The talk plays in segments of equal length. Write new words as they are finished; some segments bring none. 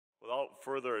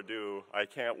further ado, I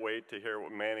can't wait to hear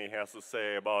what Manny has to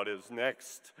say about his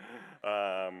next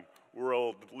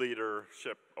World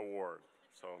Leadership Award.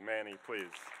 So Manny, please.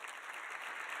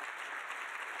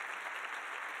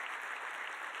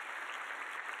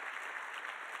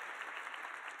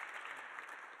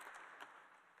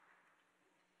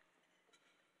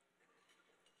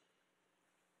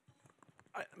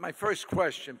 My first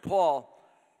question, Paul,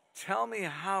 tell me,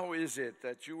 how is it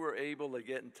that you were able to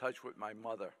get in touch with my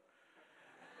mother?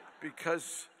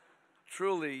 Because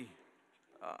truly,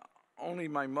 only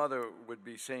my mother would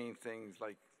be saying things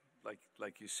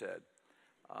like you said.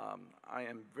 I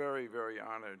am very, very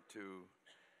honored to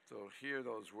hear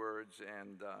those words,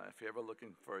 and if you're ever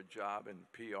looking for a job in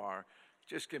PR,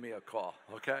 just give me a call,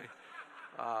 okay?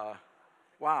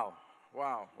 Wow.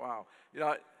 You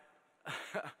know,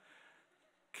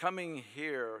 coming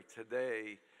here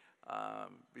today,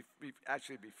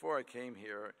 actually before I came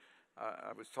here,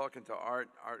 I was talking to Art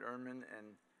Ehrman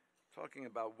and talking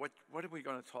about what are we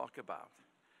going to talk about.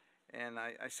 And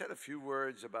I said a few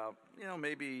words about, you know,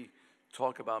 maybe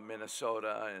talk about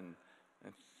Minnesota and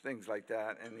things like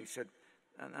that. And he said,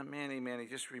 Manny,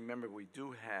 just remember we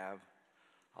do have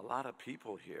a lot of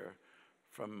people here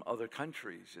from other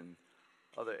countries and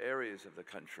other areas of the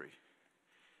country.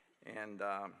 And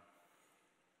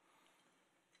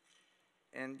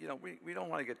you know, we don't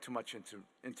want to get too much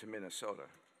into Minnesota.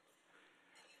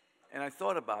 And I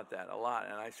thought about that a lot,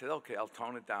 and I said, okay, I'll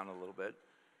tone it down a little bit,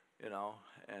 you know.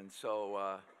 And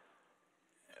so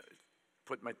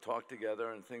put my talk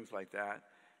together and things like that.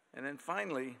 And then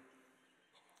finally,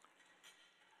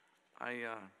 I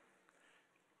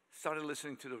started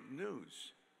listening to the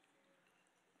news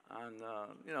on,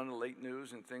 you know, the late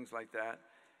news and things like that.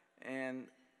 And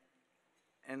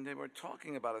they were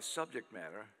talking about a subject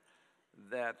matter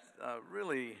that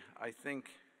really, I think,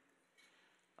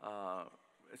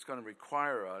 it's going to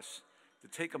require us to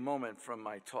take a moment from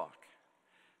my talk,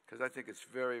 because I think it's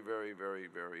very, very, very,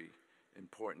 very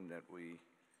important that we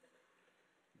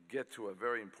get to a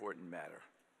very important matter,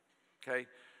 okay?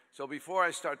 So before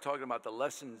I start talking about the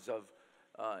lessons of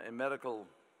in medical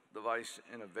device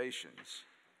innovations,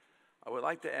 I would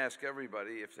like to ask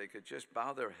everybody if they could just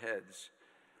bow their heads,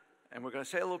 and we're going to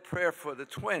say a little prayer for the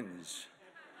twins.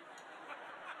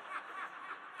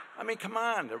 I mean, come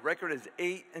on, the record is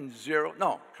 8-0.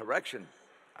 No, correction,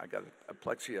 I got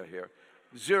aplexia here.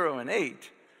 0-8,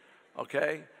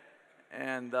 okay?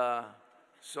 And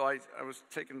so I was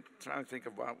trying to think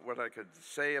about what I could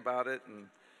say about it and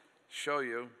show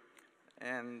you.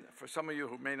 And for some of you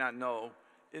who may not know,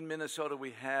 in Minnesota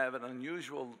we have an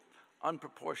unusual,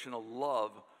 unproportional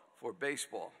love for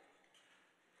baseball.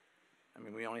 I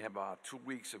mean, we only have about 2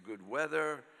 weeks of good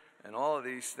weather and all of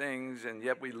these things, and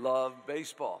yet we love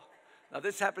baseball. Now,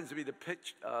 this happens to be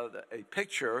a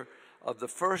picture of the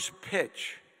first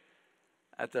pitch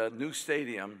at the new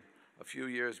stadium a few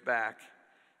years back.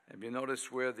 And you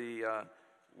notice where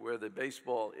the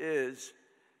baseball is,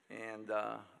 and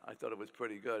I thought it was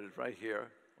pretty good. It's right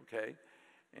here, okay?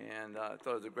 And I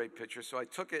thought it was a great picture. So I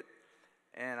took it,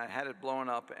 and I had it blown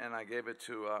up, and I gave it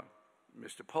to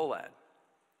Mr. Polad.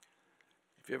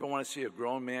 If you ever want to see a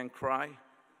grown man cry,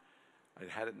 I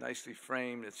had it nicely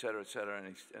framed, et cetera,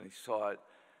 and he saw it,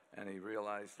 and he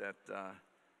realized that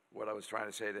what I was trying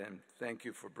to say to him, thank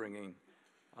you for bringing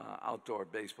outdoor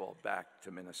baseball back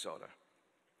to Minnesota.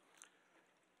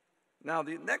 Now,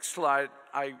 the next slide,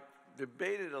 I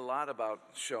debated a lot about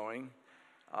showing,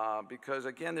 because,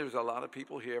 again, there's a lot of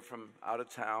people here from out of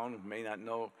town who may not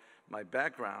know my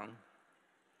background,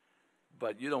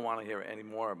 but you don't want to hear any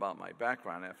more about my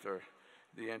background after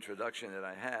the introduction that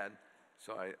I had.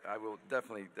 So I will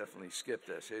definitely skip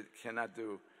this. It cannot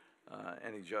do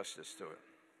any justice to it.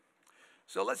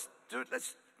 So let's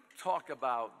talk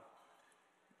about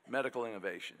medical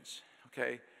innovations,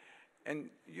 okay? And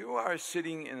you are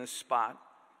sitting in a spot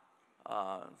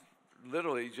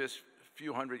literally just a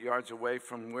few hundred yards away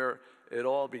from where it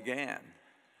all began.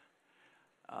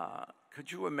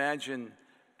 Could you imagine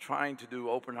trying to do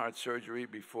open heart surgery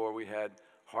before we had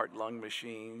heart-lung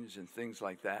machines and things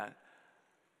like that?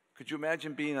 Could you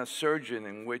imagine being a surgeon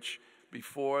in which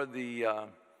before the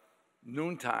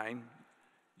noontime,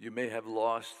 you may have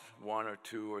lost 1 or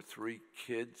 2 or 3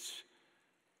 kids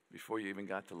before you even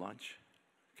got to lunch,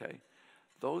 okay?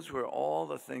 Those were all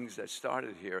the things that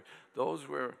started here. Those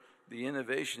were the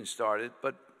innovation started,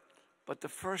 but the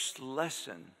first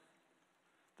lesson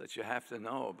that you have to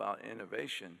know about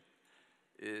innovation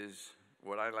is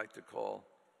what I like to call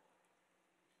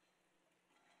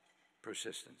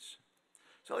persistence.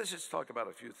 So let's just talk about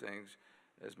a few things,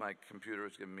 as my computer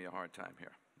is giving me a hard time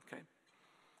here, okay?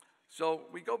 So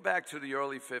we go back to the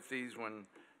early 50s when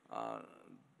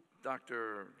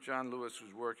Dr. John Lewis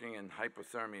was working in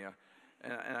hypothermia.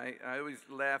 And I always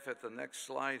laugh at the next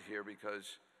slide here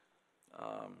because,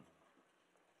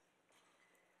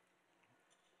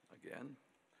 again,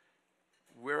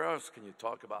 where else can you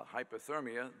talk about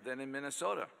hypothermia than in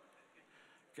Minnesota?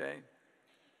 Okay?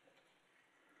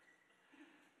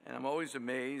 And I'm always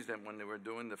amazed that when they were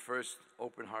doing the first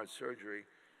open heart surgery,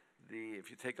 if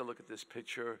you take a look at this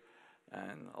picture,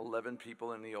 and 11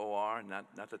 people in the OR,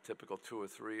 not the typical 2 or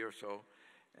 3 or so.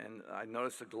 And I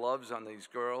noticed the gloves on these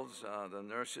girls, the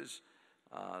nurses,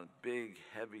 big,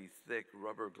 heavy, thick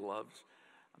rubber gloves.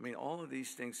 I mean, all of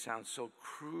these things sound so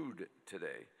crude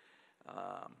today.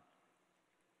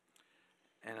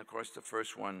 And of course, the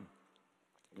first one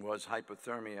was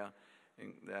hypothermia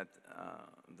that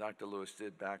Dr. Lewis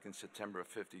did back in September of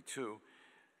 '52,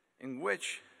 in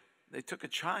which they took a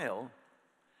child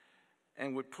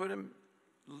and would put him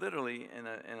literally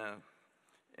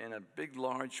in a big,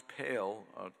 large pail,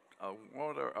 a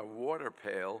water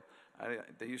pail.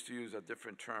 They used to use a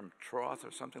different term, trough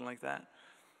or something like that.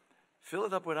 Fill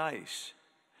it up with ice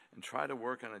and try to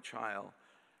work on a child.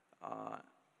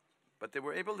 But they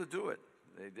were able to do it.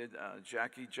 They did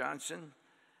Jackie Johnson,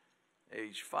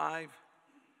 age 5,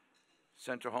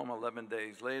 sent her home 11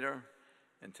 days later.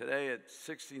 And today at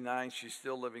 69, she's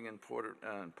still living in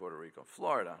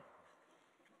Florida.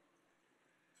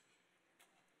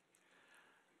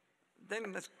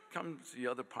 Then comes the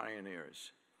other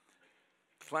pioneers.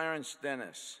 Clarence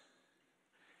Dennis,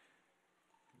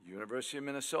 University of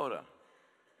Minnesota.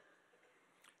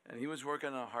 And he was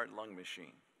working on a heart-lung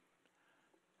machine.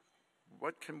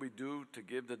 What can we do to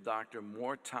give the doctor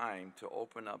more time to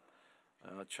open up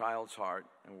a child's heart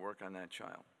and work on that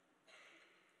child?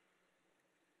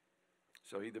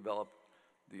 So he developed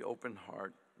the open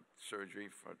heart surgery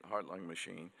for heart-lung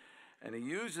machine. And he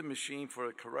used the machine for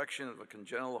a correction of a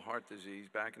congenital heart disease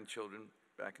back in children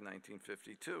back in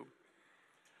 1952.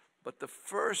 But the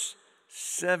first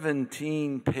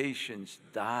 17 patients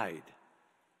died.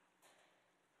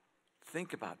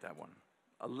 Think about that one.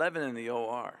 11 in the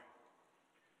OR.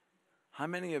 How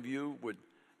many of you would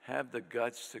have the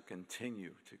guts to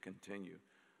continue,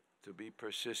 to be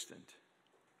persistent?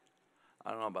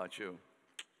 I don't know about you.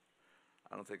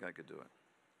 I don't think I could do it.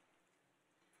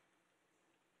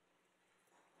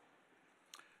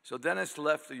 So Dennis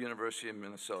left the University of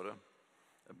Minnesota,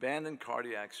 abandoned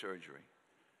cardiac surgery.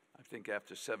 I think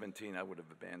after 17, I would have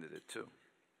abandoned it too.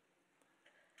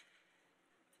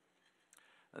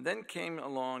 And then came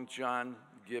along John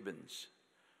Gibbons,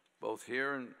 both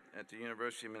here at the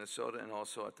University of Minnesota and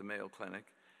also at the Mayo Clinic.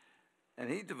 And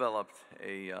he developed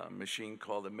a machine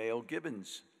called the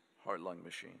Mayo-Gibbons heart-lung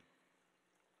machine.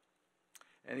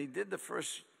 And he did the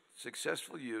first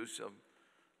successful use of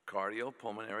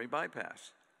cardiopulmonary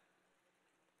bypass.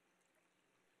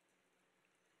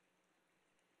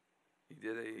 He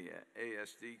did a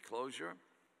ASD closure,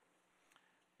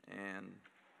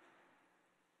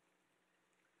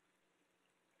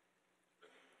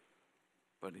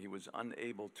 but he was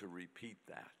unable to repeat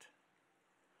that.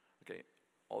 Okay,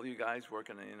 all you guys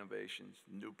working on innovations,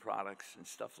 new products and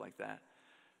stuff like that,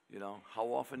 you know, how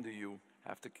often do you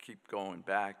have to keep going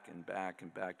back and back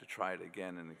and back to try it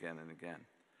again and again and again?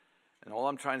 And all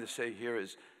I'm trying to say here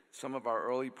is some of our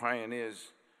early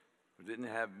pioneers who didn't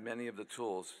have many of the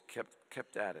tools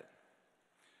kept at it.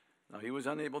 Now, he was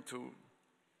unable to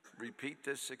repeat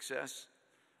this success,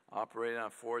 operated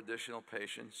on 4 additional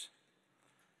patients,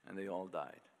 and they all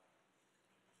died.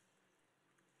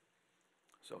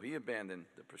 So he abandoned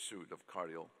the pursuit of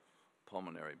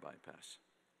cardiopulmonary bypass.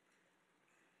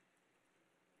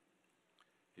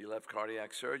 He left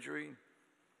cardiac surgery,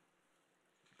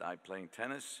 died playing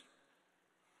tennis.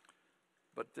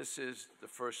 But this is the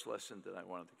first lesson that I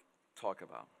wanted to talk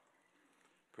about.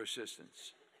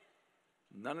 Persistence.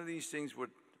 None of these things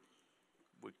would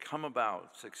come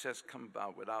about, success come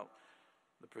about without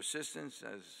the persistence,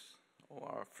 as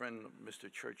our friend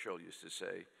Mr. Churchill used to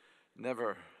say,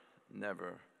 never,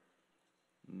 never,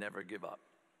 never give up.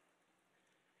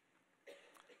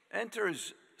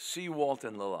 Enters C.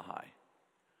 Walton Lillehei,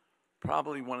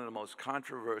 probably one of the most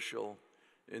controversial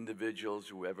individuals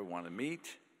who ever want to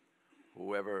meet,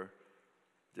 whoever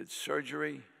did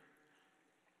surgery,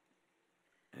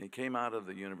 and he came out of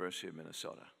the University of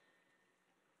Minnesota.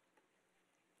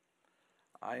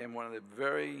 I am one of the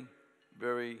very,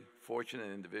 very fortunate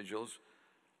individuals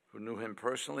who knew him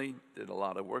personally, did a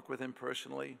lot of work with him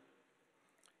personally,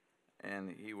 and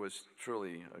he was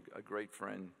truly a great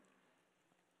friend.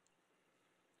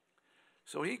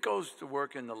 So he goes to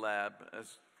work in the lab,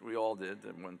 as we all did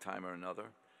at one time or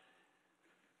another,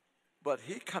 But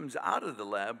he comes out of the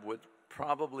lab with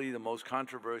probably the most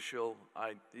controversial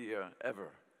idea ever.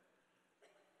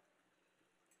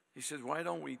 He says, why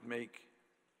don't we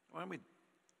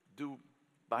do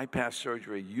bypass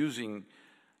surgery using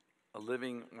a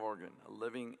living organ, a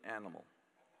living animal?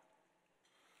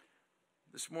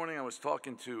 This morning I was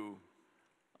talking to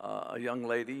a young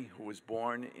lady who was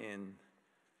born in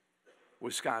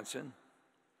Wisconsin,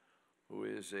 who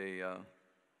is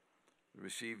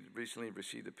recently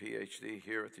received a PhD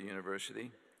here at the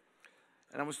university.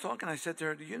 And I was talking, I said to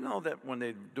her, do you know that when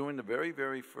they're doing the very,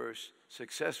 very first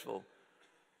successful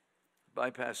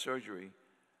bypass surgery,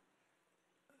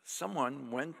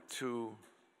 someone went to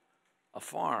a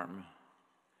farm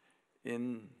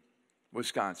in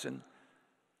Wisconsin,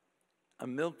 a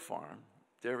milk farm,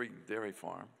 dairy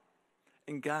farm,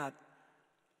 and got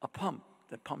a pump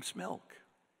that pumps milk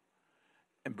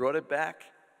and brought it back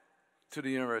to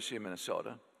the University of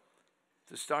Minnesota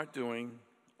to start doing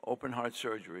open heart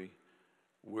surgery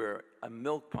where a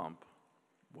milk pump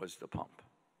was the pump.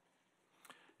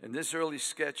 In this early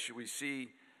sketch, we see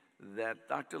that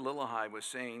Dr. Lillehei was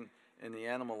saying in the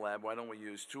animal lab, why don't we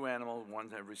use two animals,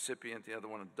 one a recipient, the other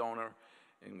one a donor,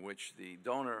 in which the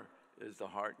donor is the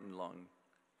heart and lung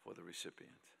for the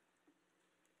recipient.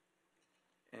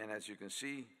 And as you can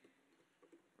see,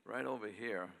 right over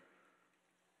here,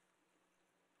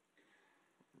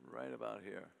 right about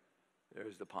here,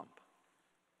 there's the pump.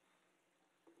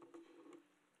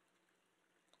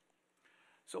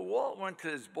 So Walt went to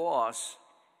his boss,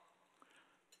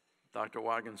 Dr.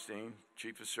 Wagenstein,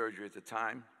 chief of surgery at the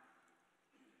time,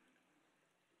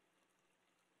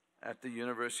 at the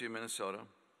University of Minnesota,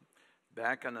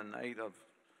 back on the night of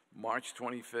March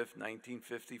 25th,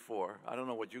 1954. I don't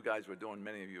know what you guys were doing.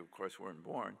 Many of you, of course, weren't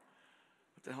born.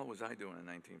 What the hell was I doing in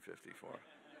 1954?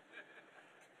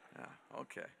 Yeah,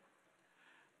 okay.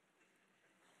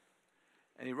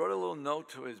 And he wrote a little note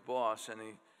to his boss, and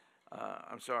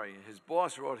his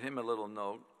boss wrote him a little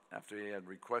note after he had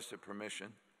requested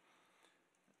permission.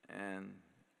 And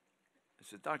he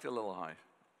said, Dr. Lillehei,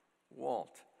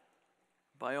 Walt,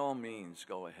 by all means,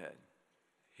 go ahead.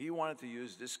 He wanted to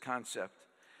use this concept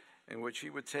in which he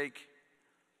would take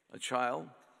a child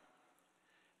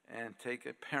and take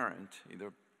a parent,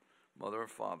 either mother or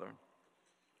father,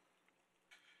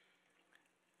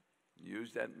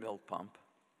 use that milk pump,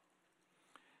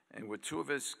 and with two of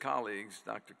his colleagues,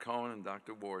 Dr. Cohen and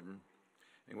Dr. Warden,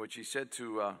 in which he said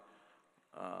to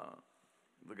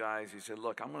the guys, he said,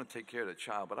 look, I'm going to take care of the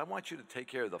child, but I want you to take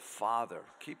care of the father.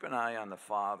 Keep an eye on the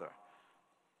father.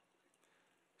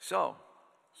 So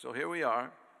here we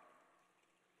are,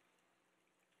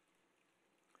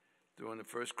 doing the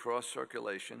first cross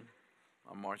circulation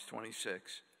on March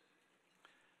 26.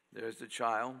 There's the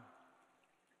child.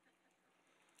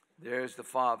 There's the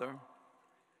father.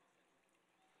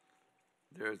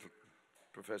 There's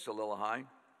Professor Lillehei,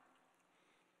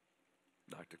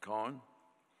 Dr. Cohen,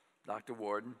 Dr.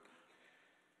 Warden,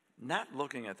 not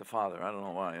looking at the father. I don't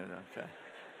know why. Okay.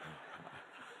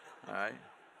 All right.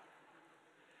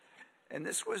 And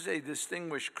this was a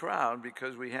distinguished crowd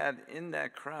because we had in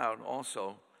that crowd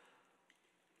also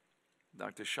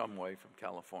Dr. Shumway from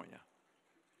California,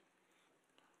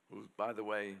 who, by the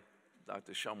way,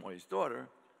 Dr. Shumway's daughter,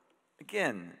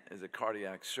 again, is a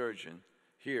cardiac surgeon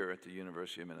here at the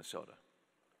University of Minnesota.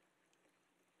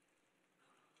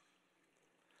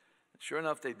 Sure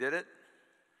enough, they did it.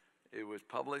 It was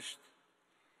published,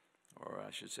 or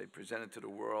I should say presented to the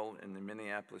world in the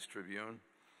Minneapolis Tribune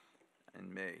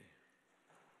in May.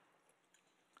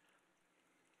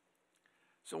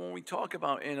 So when we talk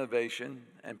about innovation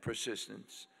and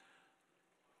persistence,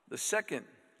 the second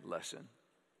lesson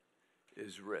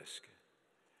is risk.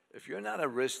 If you're not a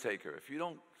risk taker, if you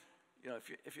don't,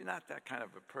 if you're not that kind of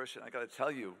a person, I got to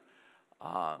tell you,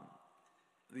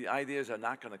 the ideas are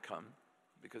not going to come,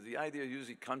 because the idea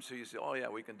usually comes to you, say, oh yeah,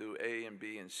 we can do A and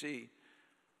B and C.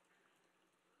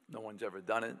 No one's ever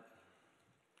done it.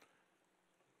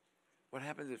 What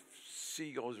happens if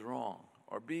C goes wrong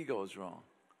or B goes wrong?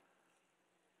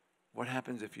 What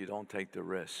happens if you don't take the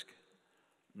risk?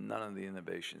 None of the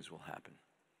innovations will happen.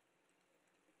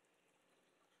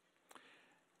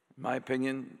 In my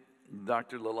opinion,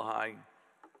 Dr. Lillehei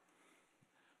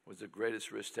was the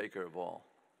greatest risk taker of all.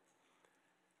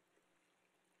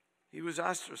 He was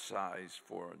ostracized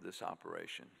for this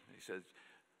operation. He said,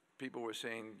 people were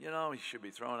saying, he should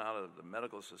be thrown out of the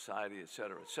medical society, et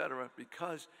cetera,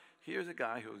 because here's a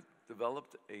guy who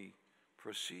developed a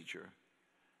procedure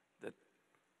that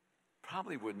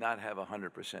probably would not have a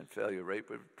 100% failure rate,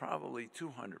 but probably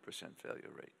 200%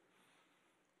 failure rate.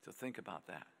 So think about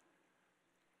that.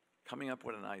 Coming up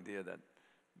with an idea that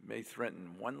may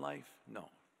threaten one life? No,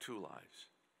 2 lives.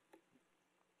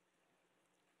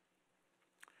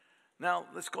 Now,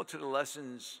 let's go to the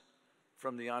lessons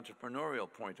from the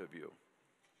entrepreneurial point of view.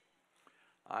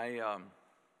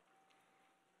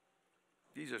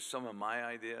 These are some of my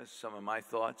ideas, some of my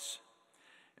thoughts.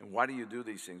 And why do you do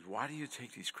these things? Why do you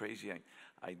take these crazy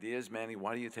ideas, Manny?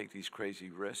 Why do you take these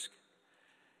crazy risks?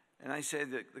 And I say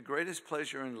that the greatest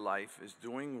pleasure in life is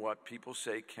doing what people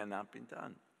say cannot be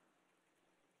done.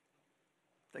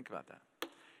 Think about that.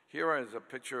 Here is a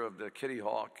picture of the Kitty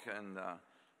Hawk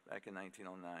back in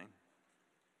 1909.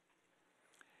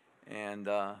 And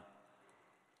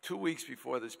 2 weeks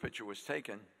before this picture was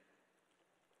taken,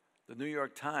 the New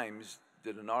York Times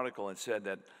did an article and said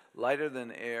that lighter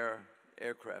than air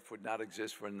aircraft would not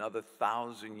exist for another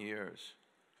 1,000 years.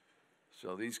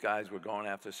 So these guys were going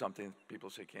after something people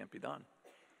say can't be done.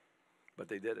 But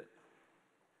they did it.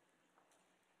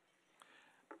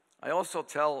 I also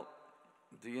tell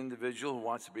the individual who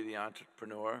wants to be the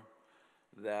entrepreneur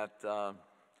that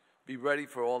be ready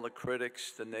for all the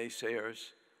critics, the naysayers.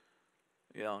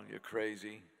 You know, you're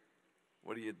crazy.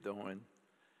 What are you doing?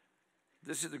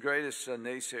 This is the greatest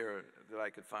naysayer that I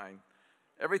could find.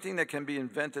 Everything that can be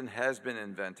invented has been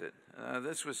invented.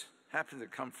 This happened to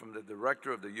come from the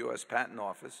director of the U.S. Patent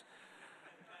Office,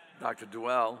 Dr.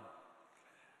 Duell,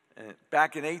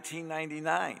 back in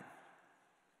 1899.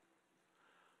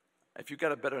 If you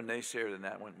got a better naysayer than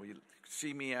that one, will you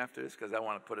see me after this? Because I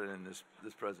want to put it in this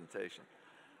presentation.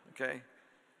 Okay?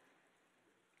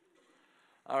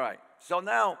 All right. So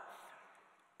now,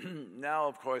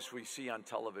 of course, we see on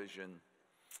television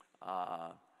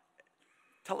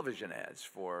television ads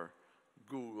for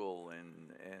Google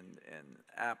and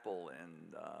Apple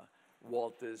and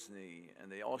Walt Disney,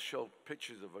 and they all show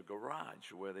pictures of a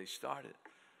garage where they started.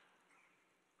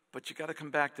 But you got to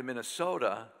come back to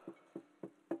Minnesota.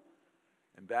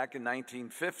 And back in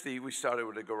 1950, we started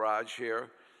with a garage here.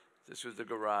 This was the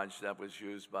garage that was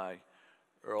used by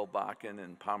Earl Bakken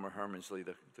and Palmer Hermansley,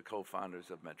 the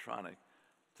co-founders of Medtronic,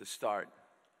 to start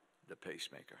the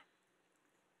pacemaker.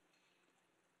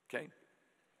 Okay?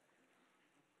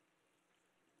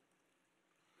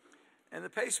 And the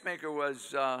pacemaker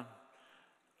was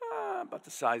about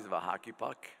the size of a hockey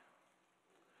puck.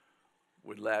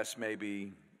 Would last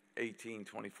maybe 18,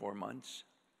 24 months.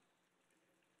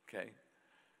 Okay.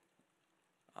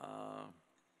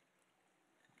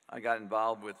 I got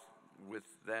involved with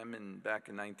them back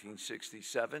in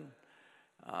 1967.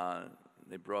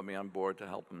 They brought me on board to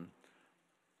help them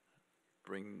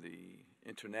bring the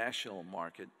international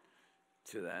market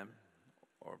to them,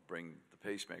 or bring the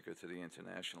pacemaker to the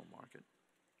international market.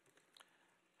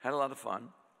 Had a lot of fun.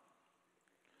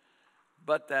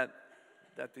 But that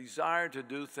desire to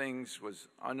do things was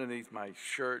underneath my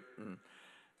shirt. And in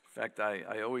fact,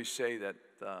 I always say that,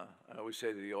 I always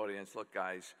say to the audience, look,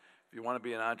 guys, if you want to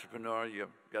be an entrepreneur, you've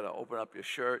got to open up your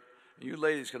shirt. And you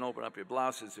ladies can open up your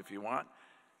blouses if you want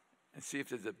and see if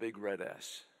there's a big red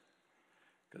S.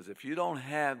 Because if you don't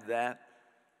have that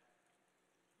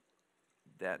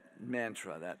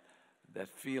mantra, that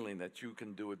feeling that you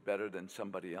can do it better than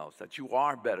somebody else, that you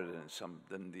are better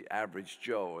than the average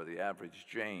Joe or the average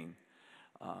Jane,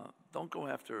 don't go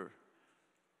after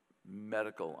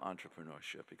medical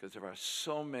entrepreneurship, because there are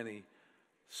so many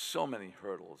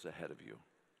hurdles ahead of you.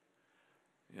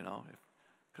 You know,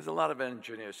 because a lot of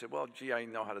engineers say, well, gee, I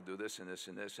know how to do this and this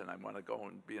and this, and I want to go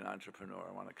and be an entrepreneur.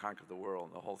 I want to conquer the world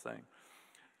and the whole thing.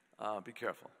 Be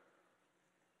careful.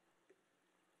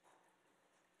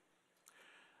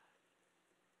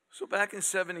 So back in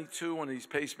 '72, when these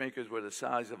pacemakers were the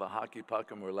size of a hockey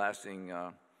puck and were lasting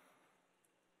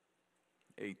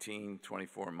 18,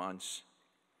 24 months,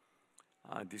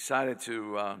 I decided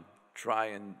to try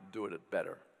and do it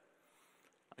better.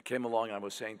 I came along and I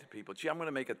was saying to people, gee, I'm going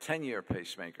to make a 10-year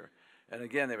pacemaker. And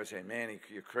again, they were saying, Manny,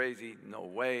 you're crazy. No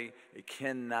way. It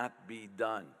cannot be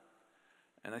done.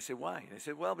 And I said, why? And they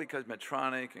said, well, because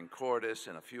Medtronic and Cordis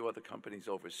and a few other companies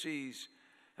overseas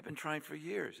have been trying for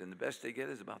years, and the best they get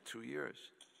is about 2 years.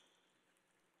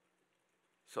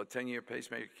 So a 10-year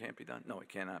pacemaker can't be done? No, it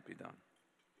cannot be done.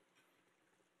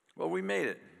 Well, we made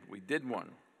it. We did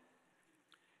one.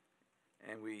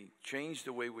 And we changed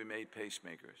the way we made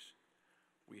pacemakers.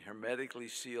 We hermetically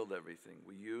sealed everything.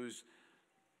 We used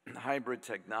hybrid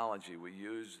technology. We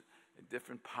used a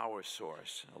different power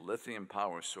source, a lithium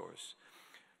power source.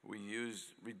 We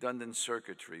used redundant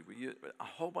circuitry. We used a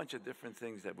whole bunch of different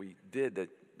things that we did that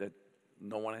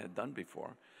no one had done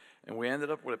before. And we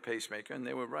ended up with a pacemaker, and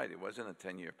they were right. It wasn't a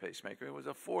 10-year pacemaker. It was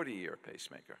a 40-year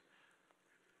pacemaker.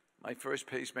 My first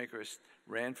pacemaker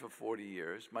ran for 40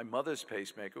 years. My mother's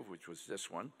pacemaker, which was this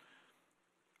one,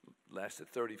 lasted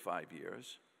 35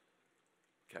 years,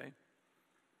 okay?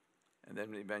 And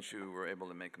then eventually we were able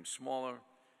to make them smaller.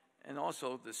 And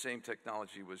also the same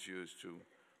technology was used to,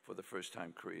 for the first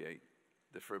time, create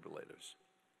defibrillators.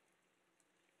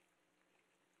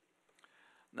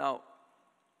 Now,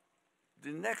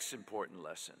 the next important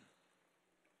lesson,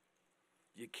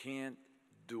 you can't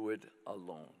do it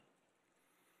alone.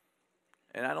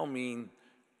 And I don't mean,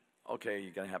 okay,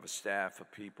 you're going to have a staff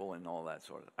of people and all that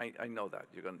sort of. I know that.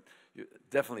 You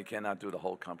definitely cannot do the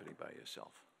whole company by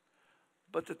yourself.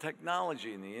 But the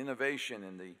technology and the innovation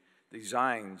and the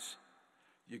designs,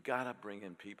 you got to bring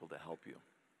in people to help you.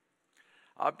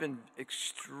 I've been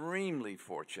extremely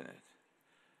fortunate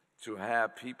to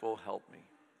have people help me.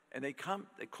 And they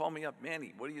call me up,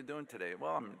 Manny, what are you doing today?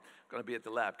 Well, I'm going to be at the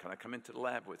lab. Can I come into the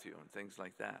lab with you? And things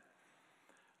like that.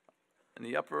 In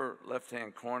the upper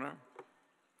left-hand corner,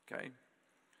 okay,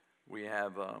 we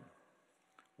have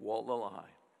Walt Lillehei.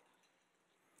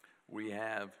 We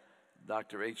have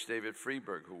Dr. H. David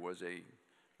Freeberg, who was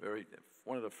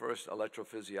one of the first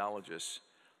electrophysiologists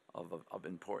of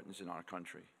importance in our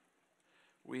country.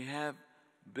 We have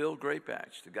Bill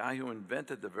Greatbatch, the guy who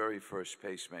invented the very first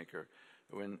pacemaker,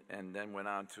 and then went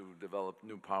on to develop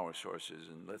new power sources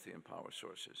and lithium power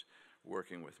sources,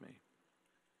 working with me.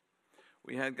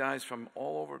 We had guys from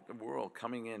all over the world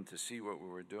coming in to see what we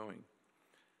were doing.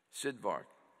 Sidvark,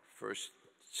 first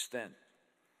stent,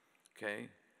 okay?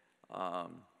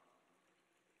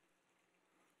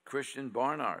 Christian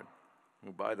Barnard,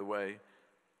 who, by the way,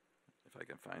 if I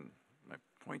can find my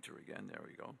pointer again, there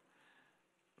we go.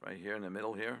 Right here in the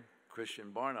middle here,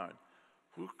 Christian Barnard,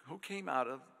 who came out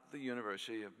of the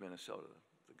University of Minnesota,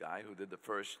 the guy who did the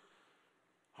first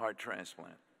heart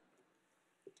transplant.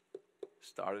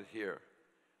 Started here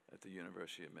at the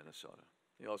University of Minnesota.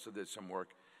 He also did some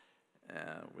work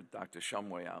with Dr.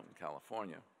 Shumway out in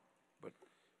California, but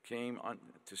came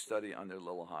to study under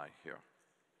Lillehei here.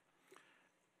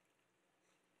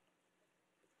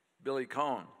 Billy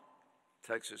Cohn,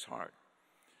 Texas Heart.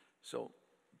 So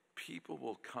people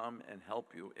will come and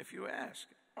help you if you ask,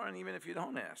 or even if you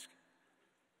don't ask.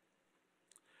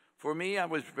 For me, I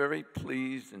was very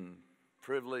pleased and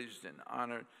privileged and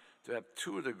honored to have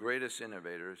two of the greatest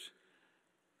innovators,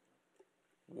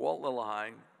 Walt Lillehei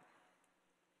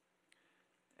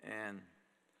and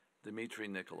Dmitry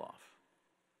Nikolov.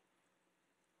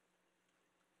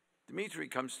 Dmitry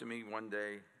comes to me one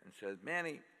day and says,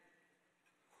 Manny,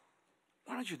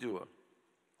 why don't you do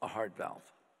a heart valve?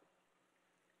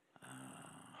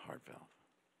 Heart valve.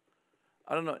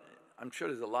 I don't know. I'm sure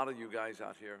there's a lot of you guys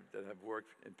out here that have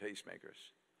worked in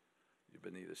pacemakers. You've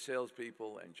been either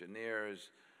salespeople,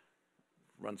 engineers,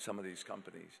 run some of these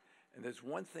companies. And there's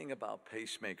one thing about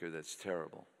pacemaker that's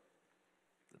terrible.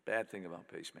 The bad thing about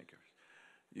pacemakers.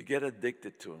 You get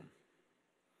addicted to them.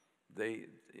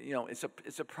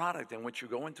 It's a product in which you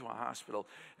go into a hospital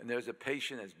and there's a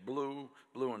patient that's blue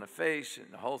in the face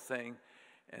and the whole thing,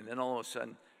 and then all of a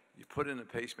sudden you put in a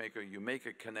pacemaker, you make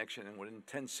a connection, and within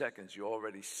 10 seconds you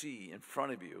already see in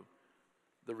front of you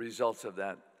the results of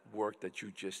that work that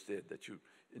you just did, that you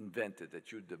invented,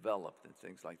 that you developed, and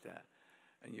things like that.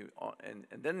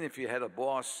 And then if you had a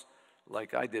boss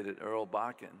like I did at Earl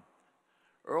Bakken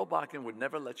would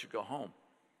never let you go home.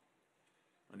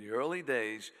 In the early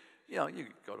days, you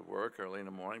go to work early in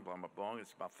the morning, blah, blah, blah,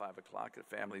 it's about 5 o'clock, the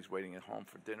family's waiting at home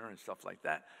for dinner and stuff like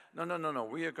that. No,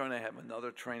 we are going to have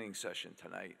another training session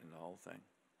tonight and the whole thing.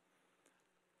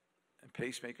 And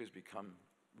pacemakers become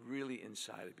really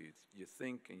inside of you. You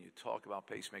think and you talk about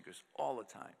pacemakers all the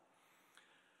time.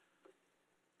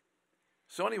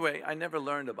 So anyway, I never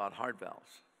learned about heart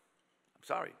valves. I'm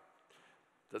sorry.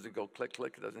 It doesn't go click,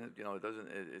 click. It doesn't,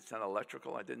 it's not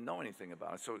electrical. I didn't know anything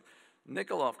about it. So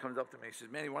Nikolov comes up to me and says,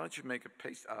 Manny, why don't you make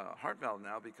a heart valve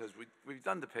now, because we've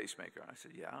done the pacemaker. I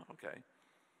said, yeah, okay.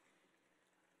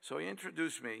 So he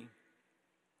introduced me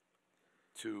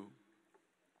to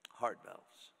heart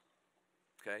valves,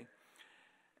 okay?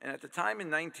 And at the time in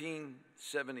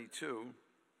 1972,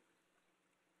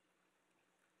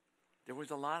 there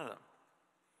was a lot of them,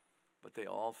 but they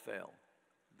all failed.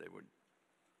 They would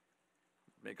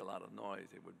make a lot of noise.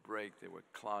 They would break. They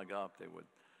would clog up. They would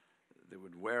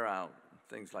wear out,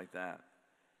 things like that.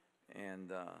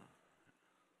 And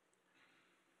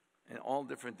all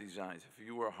different designs. If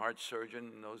you were a heart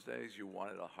surgeon in those days, you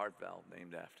wanted a heart valve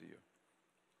named after you.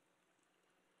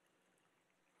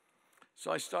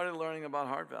 So I started learning about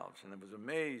heart valves, and I was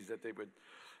amazed that they would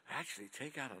actually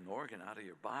take out an organ out of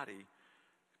your body,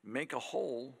 make a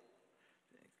hole,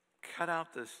 cut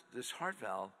out this heart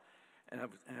valve, and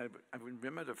I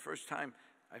remember the first time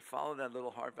I followed that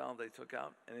little heart valve they took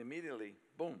out, and immediately,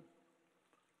 boom,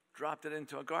 dropped it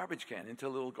into a garbage can, into a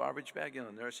little garbage bag. You know,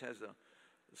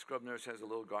 the scrub nurse has a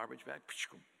little garbage bag,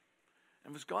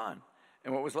 and it was gone.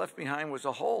 And what was left behind was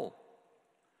a hole.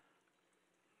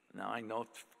 Now, I know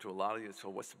to a lot of you, so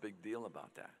what's the big deal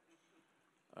about that?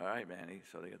 All right, Manny,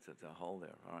 so they got the hole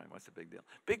there. All right, what's the big deal?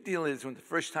 Big deal is when the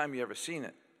first time you ever seen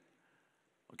it,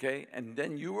 okay? And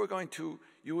then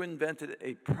you invented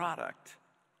a product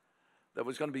that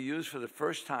was going to be used for the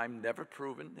first time, never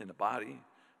proven in the body,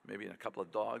 maybe in a couple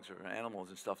of dogs or animals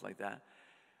and stuff like that,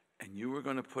 and you were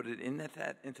going to put it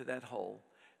into that hole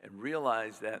and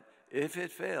realize that if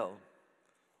it failed,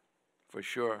 for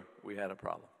sure we had a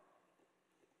problem.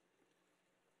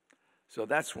 So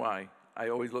that's why I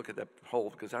always look at that hole,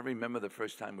 because I remember the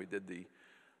first time we did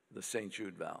the St.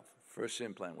 Jude valve, first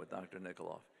implant with Dr.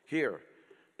 Nikoloff, here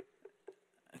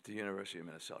at the University of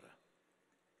Minnesota.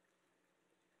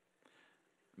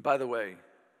 By the way,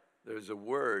 there's a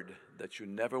word that you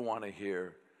never want to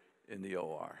hear in the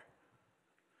OR.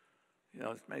 You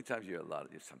know, many times you hear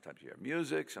sometimes you hear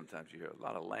music, sometimes you hear a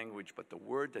lot of language, but the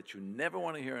word that you never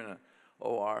want to hear in an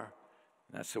OR,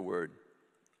 that's the word,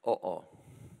 uh-oh.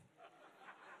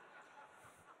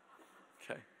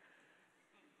 Okay?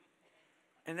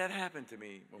 And that happened to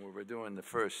me when we were doing the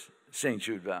first St.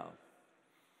 Jude valve.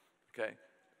 Okay?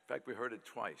 In fact, we heard it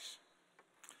twice.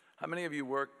 How many of you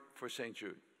work for St.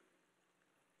 Jude?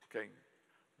 Okay?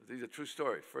 These are true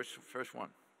stories. First one.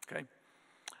 Okay?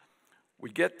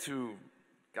 We got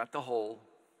the hole.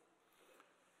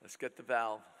 Let's get the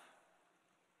valve.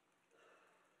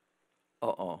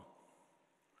 Uh-oh.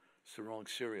 It's the wrong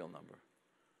serial number.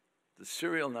 The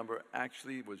serial number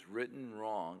actually was written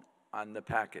wrong on the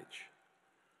package.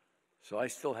 So I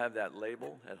still have that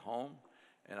label at home,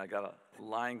 and I got a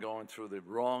line going through the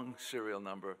wrong serial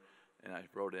number, and I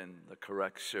wrote in the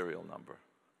correct serial number.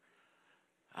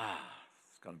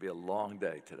 It's going to be a long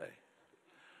day today.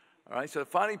 All right, so I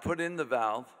finally put in the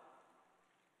valve,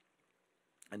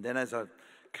 and then as I'm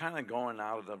kind of going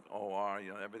out of the OR, you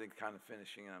know, everything's kind of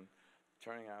finishing, and I'm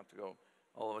turning out to go,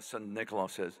 all of a sudden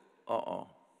Nikoloff says, uh-oh.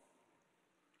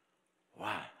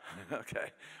 Wow,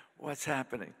 okay, what's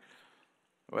happening?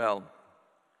 Well,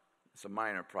 it's a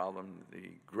minor problem.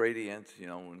 The gradient, you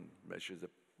know, when it measures the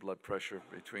blood pressure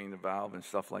between the valve and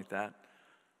stuff like that.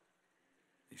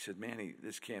 He said, Manny,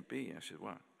 this can't be. I said,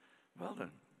 what? Well,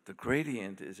 the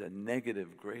gradient is a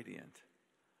negative gradient.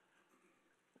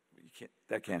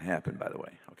 That can't happen, by the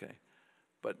way, okay?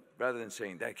 But rather than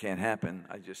saying that can't happen,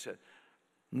 I just said,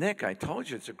 Nick, I told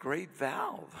you it's a great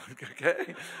valve,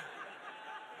 okay?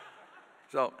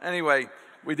 So anyway,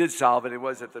 we did solve it. It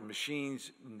was that the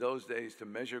machines in those days to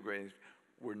measure gradients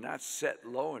were not set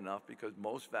low enough because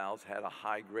most valves had a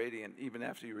high gradient even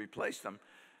after you replaced them.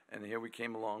 And here we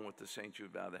came along with the St.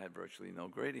 Jude valve that had virtually no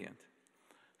gradient.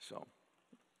 So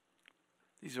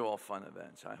these are all fun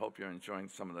events. I hope you're enjoying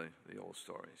some of the old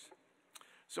stories.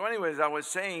 So anyways, I was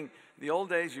saying, the old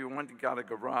days you got a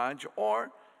garage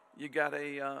or you got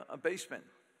a basement.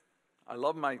 I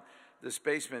love this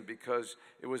basement because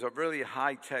it was a really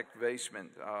high-tech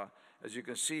basement. As you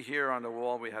can see here on the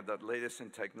wall, we had the latest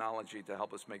in technology to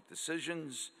help us make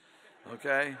decisions,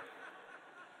 okay?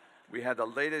 We had the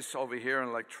latest over here in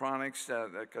electronics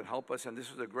that could help us, and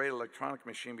this was a great electronic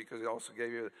machine because it also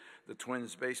gave you the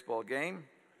Twins baseball game.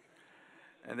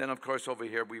 And then, of course, over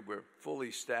here, we were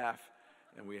fully staffed,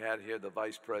 and we had here the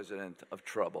vice president of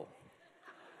trouble,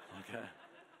 okay?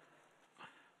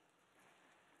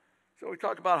 So we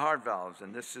talk about heart valves,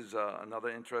 and this is another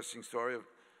interesting story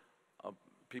of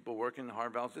people working in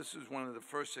heart valves. This is one of the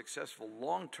first successful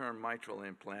long-term mitral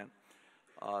implant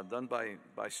done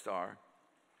by Star.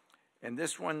 And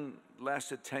this one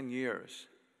lasted 10 years.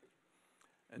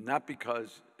 And not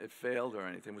because it failed or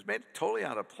anything. It was made totally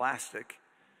out of plastic.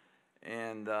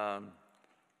 And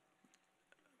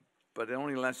but it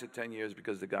only lasted 10 years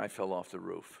because the guy fell off the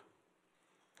roof.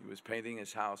 He was painting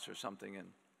his house or something and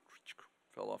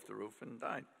fell off the roof and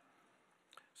died.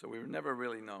 So we never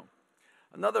really know.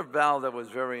 Another valve that was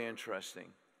very interesting.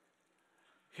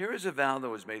 Here is a valve that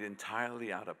was made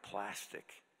entirely out of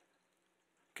plastic.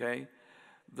 Okay?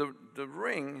 The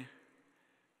ring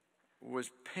was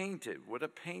painted with a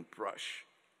paintbrush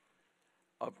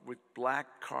with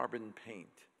black carbon paint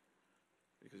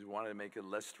because we wanted to make it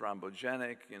less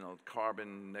thrombogenic, you know,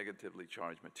 carbon negatively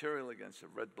charged material against a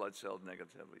red blood cell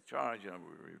negatively charged, you know,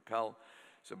 we repel,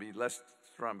 so it'd be less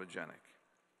thrombogenic.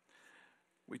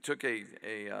 We took a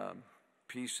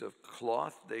piece of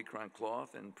cloth, Dacron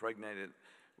cloth, and impregnated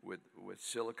it with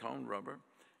silicone rubber,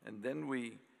 and then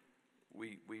we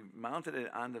mounted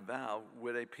it on the valve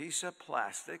with a piece of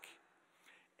plastic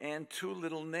and two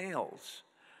little nails.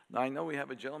 Now, I know we have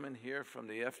a gentleman here from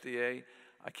the FDA.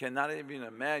 I cannot even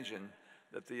imagine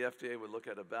that the FDA would look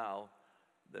at a valve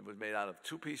that was made out of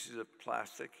 2 pieces of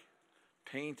plastic,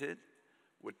 painted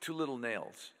with 2 little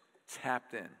nails,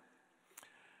 tapped in.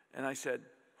 And I said,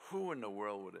 who in the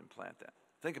world would implant that?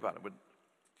 Think about it.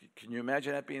 Can you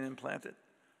imagine that being implanted?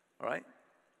 All right?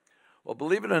 Well,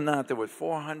 believe it or not, there were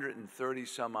 430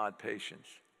 some odd patients.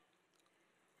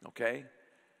 Okay?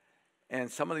 And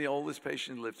some of the oldest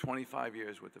patients lived 25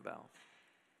 years with the valve.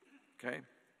 Okay?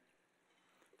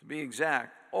 To be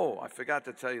exact, oh, I forgot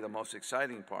to tell you the most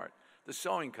exciting part. The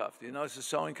sewing cuff. Do you notice the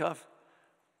sewing cuff?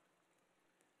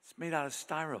 It's made out of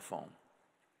styrofoam.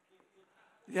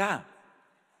 Yeah.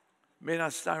 Made out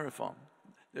of styrofoam.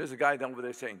 There's a guy down over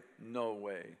there saying, no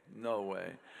way, no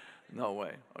way, no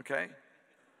way. Okay?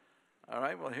 All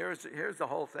right, well, here's the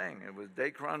whole thing. It was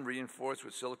Dacron reinforced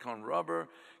with silicone rubber,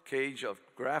 cage of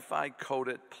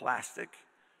graphite-coated plastic.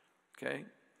 Okay?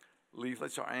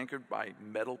 Leaflets are anchored by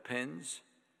metal pins,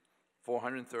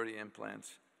 430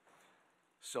 implants,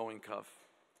 sewing cuff,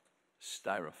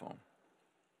 styrofoam.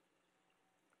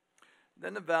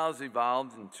 Then the valves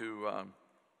evolved into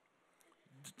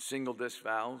single disc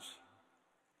valves.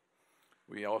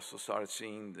 We also started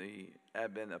seeing the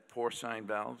advent of porcine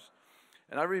valves.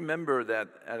 And I remember that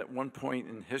at one point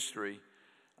in history,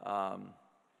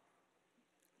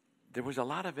 there was a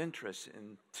lot of interest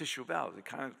in tissue valves. It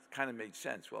kind of made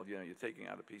sense. Well, you know, you're taking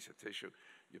out a piece of tissue,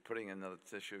 you're putting in another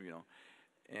tissue, you know,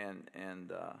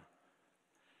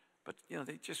 but you know,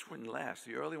 they just wouldn't last.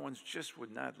 The early ones just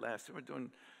would not last. They were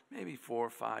doing maybe 4,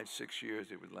 5, 6 years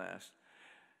they would last.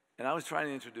 And I was trying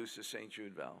to introduce the St.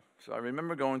 Jude valve. So I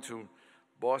remember going to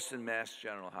Boston Mass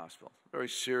General Hospital, very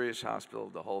serious hospital,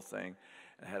 the whole thing.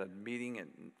 I had a meeting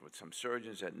with some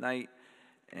surgeons at night,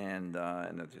 and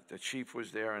the chief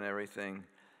was there and everything,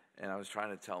 and I was trying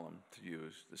to tell them to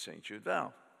use the St. Jude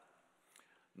valve.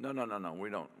 No, we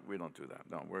don't do that.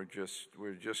 No, we're just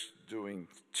doing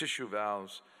tissue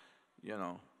valves, you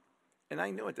know. And I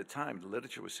knew at the time the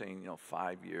literature was saying, you know,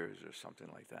 5 years or something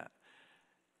like that.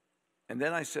 And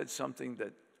then I said something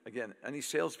that, again, any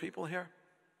salespeople here?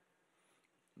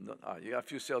 No, you got a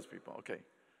few salespeople, okay.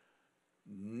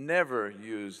 Never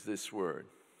use this word.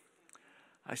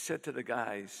 I said to the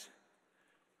guys,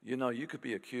 you know, you could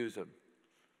be accused of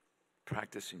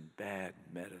practicing bad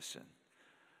medicine.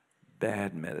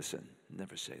 Bad medicine.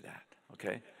 Never say that,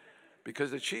 okay?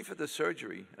 Because the chief of the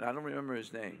surgery, and I don't remember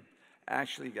his name,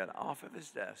 actually got off of his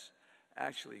desk,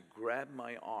 actually grabbed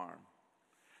my arm,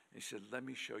 and he said, let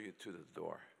me show you to the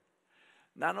door.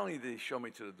 Not only did he show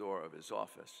me to the door of his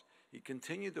office, he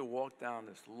continued to walk down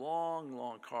this long,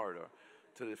 long corridor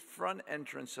to the front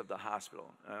entrance of the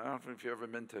hospital. I don't know if you've ever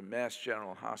been to Mass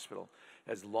General Hospital. It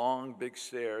has long, big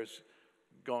stairs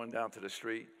going down to the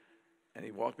street. And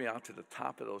he walked me out to the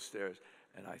top of those stairs,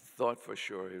 and I thought for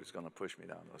sure he was going to push me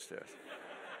down those stairs.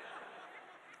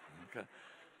 Okay?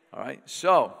 All right?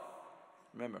 So,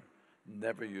 remember,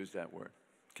 never use that word.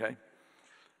 Okay?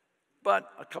 But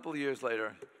a couple of years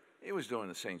later, he was doing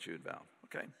the St. Jude valve.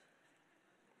 Okay?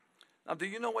 Now, do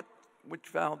you know which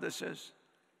valve this is?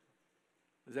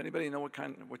 Does anybody know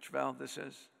which valve this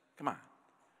is? Come on.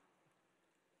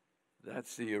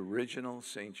 That's the original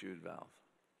St. Jude valve.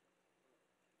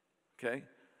 Okay?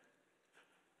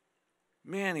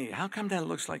 Manny, how come that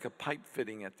looks like a pipe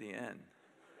fitting at the end?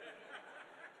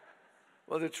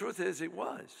 Well, the truth is it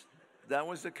was. That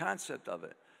was the concept of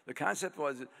it. The concept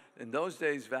was in those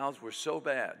days, valves were so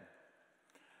bad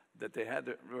that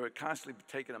we were constantly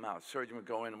taking them out. Surgeon would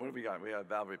go in, what do we got? We got a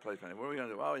valve replacement. What are we going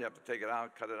to do? Oh, you have to take it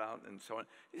out, cut it out, and so on.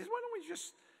 He says, why don't we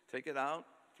just take it out,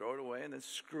 throw it away, and then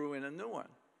screw in a new one?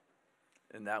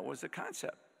 And that was the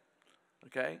concept,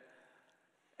 okay?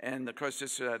 And, of course,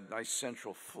 this had nice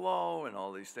central flow and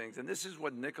all these things. And this is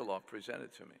what Nikolov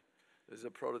presented to me. This is a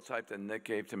prototype that Nick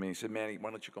gave to me. He said, Manny, why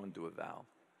don't you go and do a valve?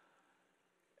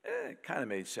 And it kind of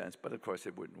made sense, but, of course,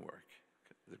 it wouldn't work.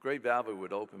 The great valve, it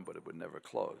would open, but it would never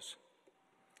close.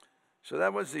 So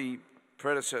that was the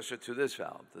predecessor to this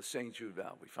valve, the St. Jude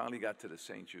valve. We finally got to the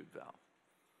St. Jude valve.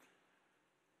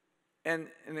 And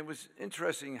it was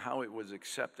interesting how it was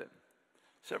accepted.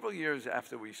 Several years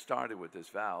after we started with this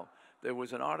valve, there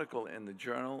was an article in the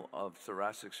Journal of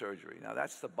Thoracic Surgery. Now,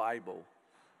 that's the Bible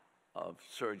of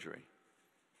surgery.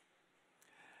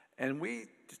 And we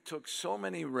took so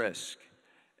many risks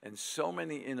and so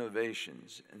many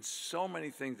innovations and so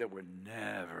many things that were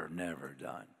never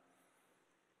done.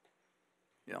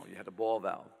 You know, you had a ball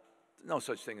valve. No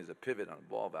such thing as a pivot on a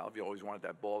ball valve. You always wanted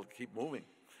that ball to keep moving.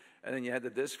 And then you had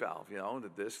the disc valve, you know, the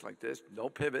disc like this, no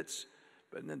pivots,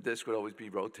 but then the disc would always be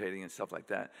rotating and stuff like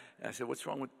that. And I said, what's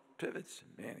wrong with pivots?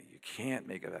 Man, you can't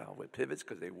make a valve with pivots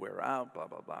because they wear out, blah,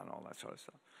 blah, blah, and all that sort of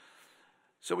stuff.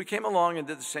 So we came along and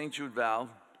did the St. Jude valve.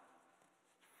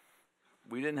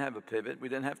 We didn't have a pivot. We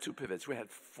didn't have 2 pivots. We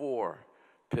had 4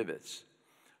 pivots.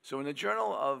 So in the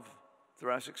Journal of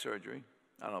Thoracic Surgery,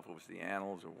 I don't know if it was the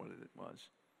Annals or what it was,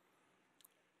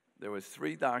 there was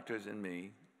 3 doctors and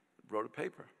me wrote a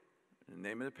paper. The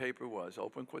name of the paper was,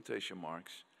 open quotation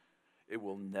marks, "It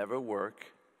will never work,"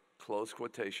 close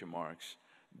quotation marks,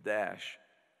 dash,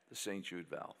 the St. Jude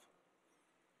valve.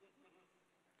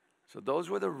 So those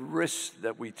were the risks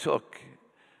that we took.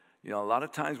 You know, a lot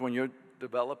of times when you're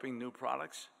developing new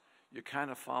products, you're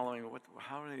kind of following,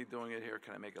 how are they doing it here?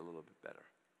 Can I make it a little bit better?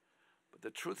 But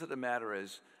the truth of the matter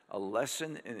is, a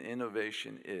lesson in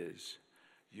innovation is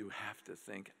you have to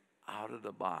think out of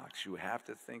the box. You have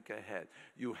to think ahead.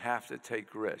 You have to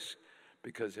take risks.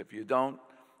 Because if you don't,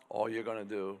 all you're going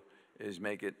to do is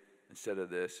make it, instead of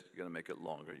this, you're going to make it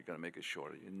longer. You're going to make it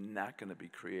shorter. You're not going to be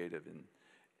creative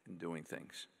in doing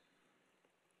things.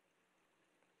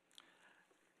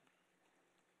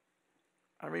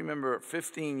 I remember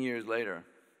 15 years later,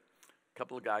 a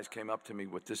couple of guys came up to me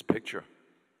with this picture.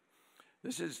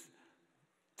 This is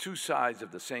 2 sides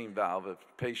of the same valve. A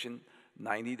patient,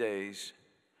 90 days,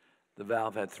 the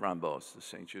valve had thrombose. The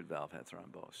St. Jude valve had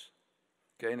thrombose.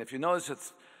 Okay, and if you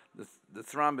notice, the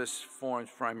thrombus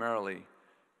forms primarily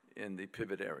in the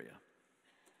pivot area.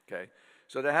 Okay,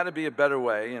 so there had to be a better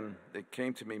way, and they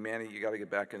came to me, Manny, you got to get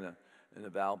back in the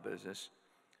valve business.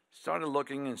 Started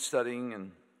looking and studying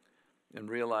and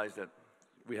realized that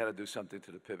we had to do something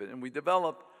to the pivot. And we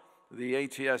developed the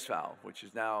ATS valve, which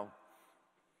is now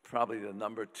probably the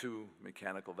 #2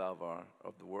 mechanical valve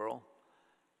of the world.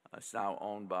 It's now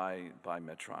owned by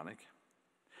Medtronic.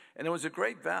 And it was a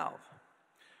great valve.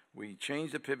 We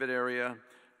changed the pivot area.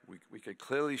 We could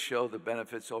clearly show the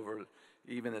benefits over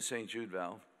even the St. Jude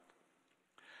valve.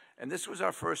 And this was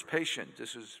our first patient.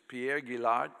 This was Pierre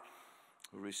Guillard,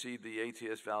 who received the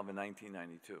ATS valve in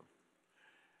 1992.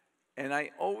 And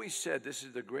I always said this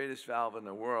is the greatest valve in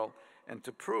the world. And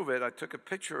to prove it, I took a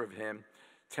picture of him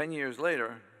 10 years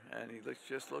later, and he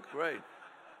just looked great.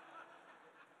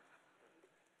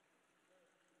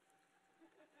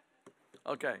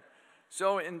 Okay,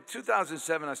 so in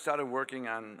 2007, I started working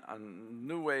on a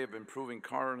new way of improving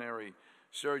coronary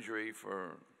surgery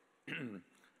for, and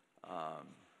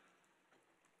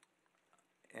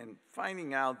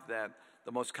finding out that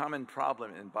the most common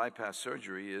problem in bypass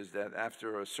surgery is that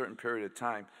after a certain period of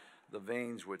time, the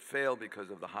veins would fail because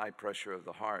of the high pressure of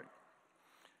the heart.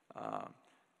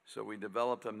 So we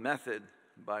developed a method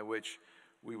by which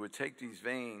we would take these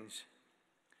veins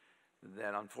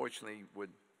that unfortunately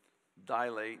would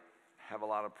dilate, have a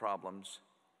lot of problems,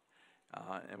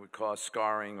 and would cause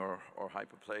scarring or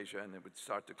hyperplasia, and it would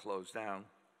start to close down.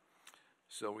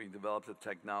 So we developed a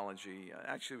technology.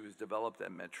 Actually, it was developed at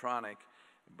Medtronic,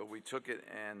 but we took it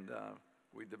and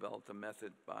we developed a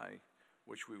method by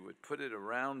which we would put it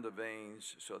around the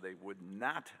veins so they would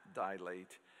not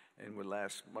dilate and would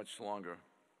last much longer.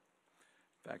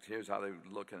 In fact, here's how they would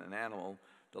look in an animal.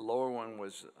 The lower one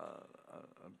was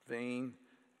a vein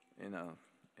in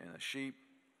a sheep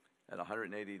at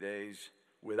 180 days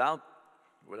without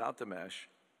the mesh.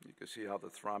 You can see how the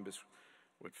thrombus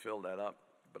would fill that up.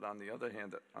 But on the other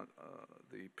hand,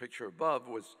 the picture above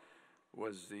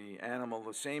was the animal,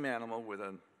 the same animal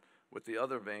with the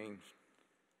other vein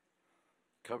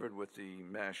covered with the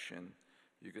mesh, and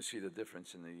you can see the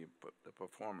difference in the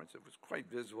performance. It was quite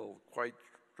visible, quite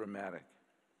dramatic.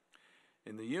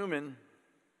 In the human,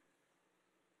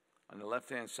 on the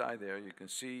left-hand side there, you can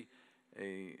see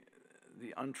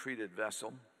the untreated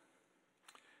vessel.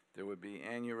 There would be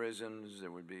aneurysms,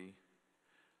 there would be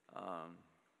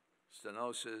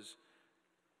stenosis,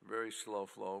 very slow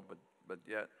flow, but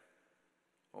yet,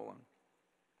 hold on.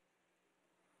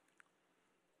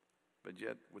 But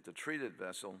yet, with the treated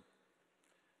vessel,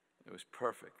 it was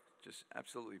perfect, just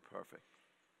absolutely perfect.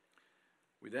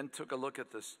 We then took a look at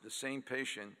the same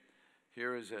patient.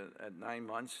 Here is at 9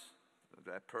 months,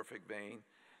 that perfect vein,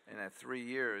 and at 3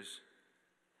 years,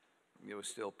 it was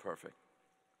still perfect.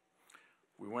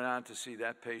 We went on to see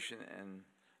that patient and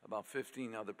about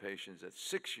 15 other patients at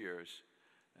 6 years,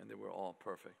 and they were all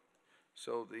perfect.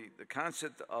 So the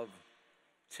concept of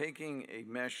taking a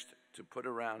mesh to put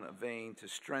around a vein to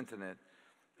strengthen it,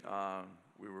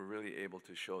 we were really able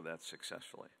to show that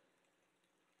successfully.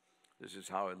 This is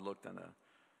how it looked on a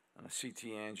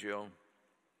CT angio.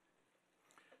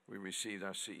 We received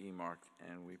our CE mark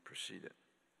and we proceeded.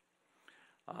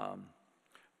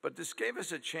 But this gave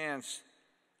us a chance,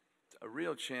 a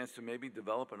real chance to maybe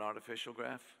develop an artificial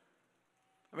graft.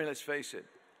 I mean, let's face it,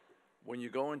 when you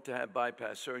go in to have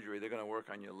bypass surgery, they're going to work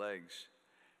on your legs.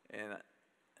 And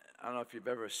I don't know if you've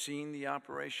ever seen the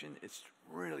operation. It's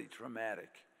really dramatic.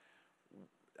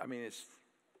 I mean,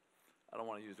 I don't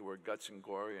want to use the word guts and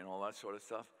gory and all that sort of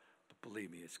stuff, but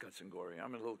believe me, it's guts and gory.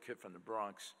 I'm a little kid from the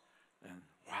Bronx, and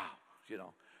wow, you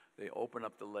know, they open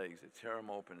up the legs, they tear them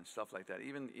open and stuff like that.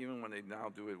 Even when they now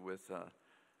do it with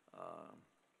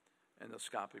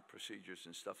endoscopic procedures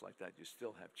and stuff like that, you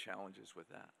still have challenges with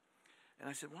that. And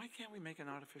I said, why can't we make an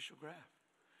artificial graft?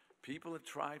 People have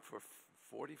tried for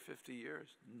 40, 50 years.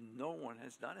 No one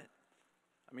has done it.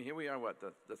 I mean, here we are, what,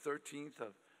 the 13th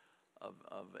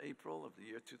of April of the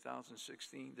year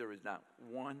 2016. There is not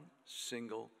one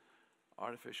single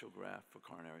artificial graft for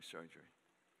coronary surgery.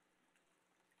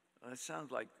 That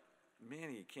sounds like,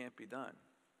 Manny, it can't be done,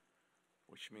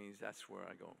 which means that's where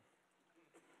I go.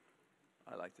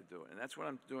 I like to do it. And that's what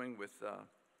I'm doing with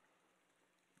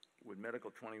Medical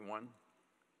 21.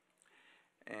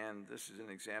 And this is an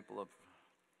example of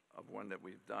one that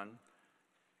we've done.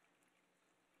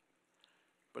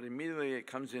 But immediately it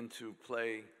comes into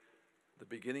play the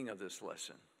beginning of this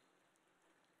lesson,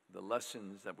 the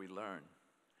lessons that we learn.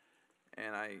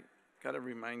 And I got to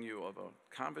remind you of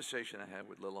a conversation I had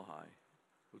with Lil High,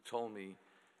 who told me,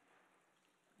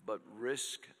 but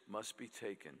risk must be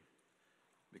taken,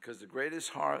 because the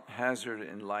greatest hazard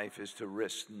in life is to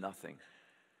risk nothing.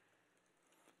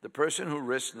 The person who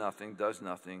risks nothing, does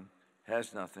nothing,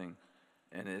 has nothing,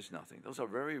 and is nothing. Those are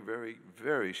very, very,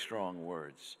 very strong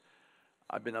words.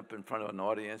 I've been up in front of an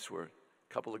audience where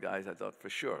a couple of guys I thought for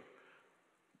sure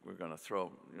were going to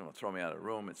throw me out of the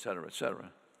room, et cetera, et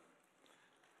cetera.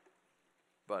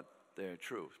 But they're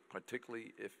true,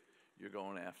 particularly if you're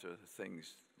going after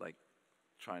things like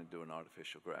trying to do an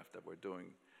artificial graft that we're doing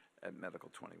at Medical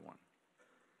 21.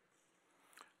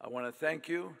 I want to thank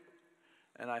you,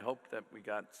 and I hope that we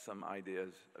got some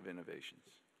ideas of innovations.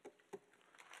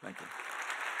 Thank you.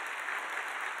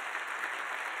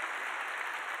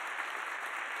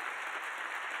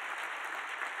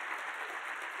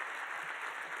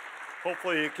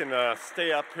 Hopefully you can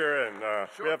stay up here and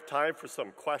Sure. we have time for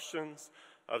some questions.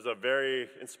 It was a very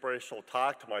inspirational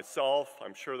talk to myself,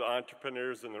 I'm sure the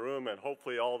entrepreneurs in the room, and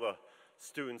hopefully all the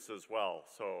students as well.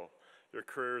 So your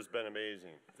career has been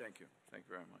amazing. Thank you. Thank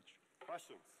you very much.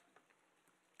 Questions?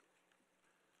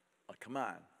 Oh, come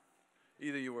on.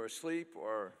 Either you were asleep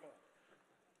or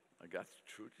I got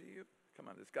true to you. Come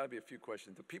on, there's got to be a few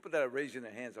questions. The people that are raising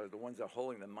their hands are the ones that are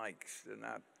holding the mics. They're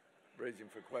not raising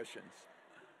for questions.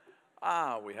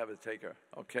 Ah, we have a taker.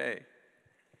 Okay.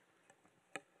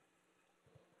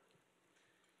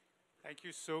 Thank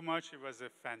you so much. It was a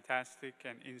fantastic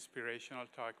and inspirational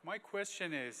talk. My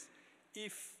question is,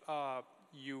 if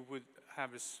you would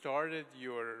have started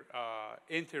your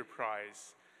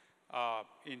enterprise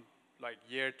in like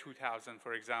year 2000,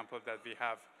 for example, that we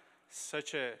have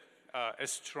such a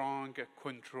strong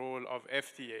control of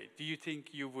FDA, do you think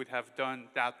you would have done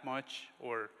that much,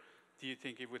 or do you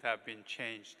think it would have been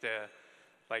changed,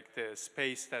 like the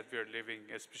space that we're living,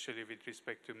 especially with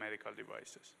respect to medical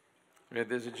devices? Okay,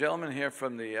 there's a gentleman here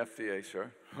from the FDA, sir.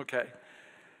 Okay.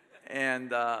 And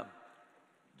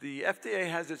the FDA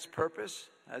has its purpose,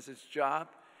 has its job,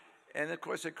 and of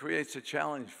course it creates a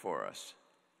challenge for us.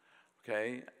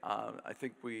 Okay? I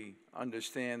think we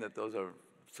understand that those are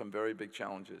some very big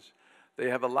challenges. They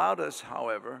have allowed us,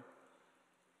 however,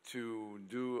 to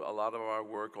do a lot of our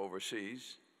work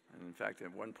overseas. And in fact,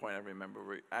 at one point I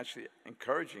remember actually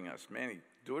encouraging us, Manny,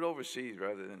 do it overseas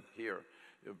rather than here.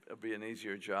 It'll be an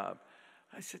easier job.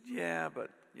 I said, yeah, but,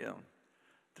 you know,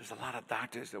 there's a lot of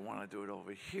doctors that want to do it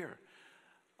over here.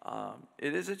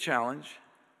 It is a challenge,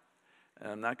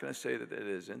 and I'm not going to say that it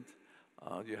isn't.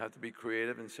 You have to be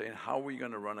creative in saying, how are we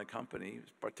going to run a company,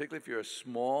 particularly if you're a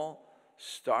small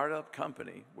startup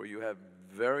company where you have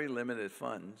very limited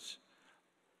funds,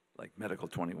 like Medical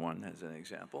 21 as an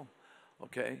example,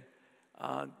 okay?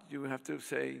 You have to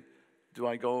say, do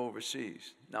I go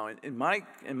overseas? Now, in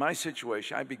my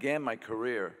situation, I began my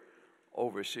career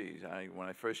overseas. When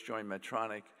I first joined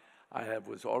Medtronic, I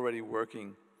was already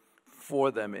working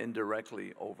for them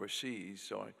indirectly overseas.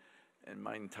 So in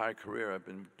my entire career, I've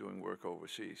been doing work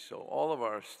overseas. So all of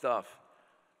our stuff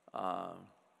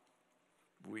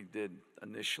we did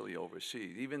initially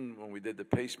overseas. Even when we did the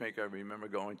pacemaker, I remember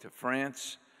going to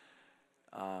France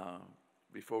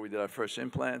before we did our first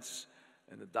implants,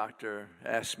 and the doctor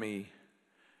asked me,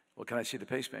 well, can I see the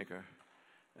pacemaker?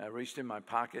 And I reached in my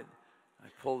pocket, I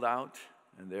pulled out,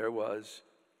 and there was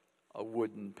a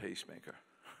wooden pacemaker.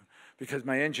 Because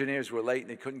my engineers were late and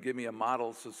they couldn't give me a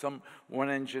model, so one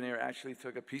engineer actually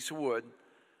took a piece of wood,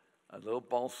 a little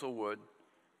balsa wood,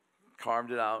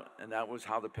 carved it out, and that was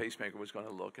how the pacemaker was going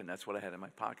to look, and that's what I had in my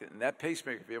pocket. And that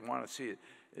pacemaker, if you want to see it,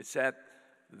 it's at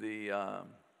the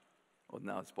well,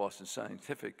 now it's Boston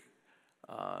Scientific,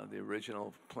 the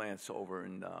original plants over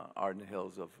in Arden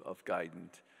Hills of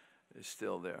Guidant is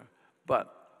still there.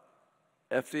 But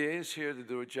FDA is here to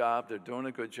do a job. They're doing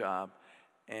a good job.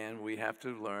 And we have to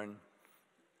learn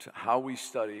how we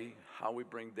study, how we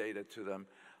bring data to them.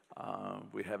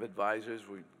 We have advisors.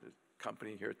 The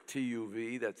company here,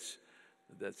 TUV, that's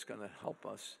going to help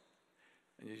us.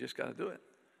 And you just got to do it.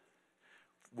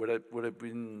 Would it have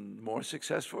been more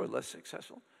successful or less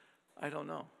successful? I don't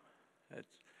know. At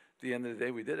the end of the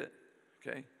day, we did it,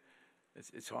 okay?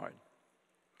 It's hard,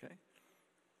 okay?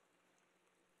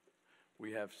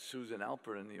 We have Susan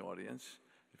Alpert in the audience.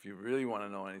 If you really want to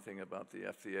know anything about the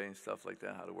FDA and stuff like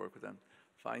that, how to work with them,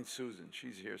 find Susan.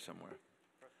 She's here somewhere.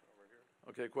 Question over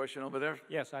here. Okay, question over there?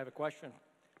 Yes, I have a question.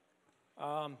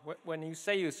 When you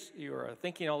say you're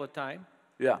thinking all the time,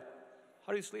 Yeah.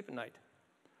 how do you sleep at night?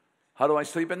 How do I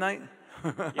sleep at night?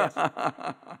 Yes.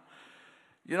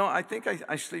 You know, I think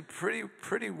I sleep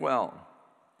pretty well.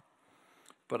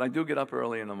 But I do get up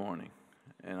early in the morning,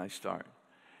 and I start.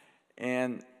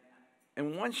 And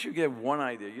once you get one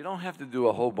idea, you don't have to do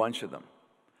a whole bunch of them.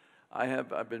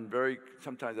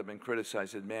 Sometimes I've been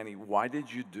criticized, said, Manny, why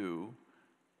did you do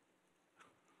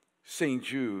St.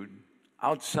 Jude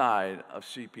outside of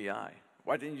CPI?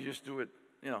 Why didn't you just do it,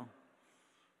 you know?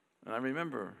 And I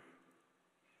remember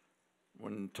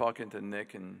when talking to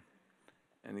Nick, and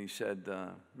he said,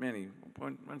 Manny,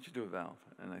 why don't you do a valve?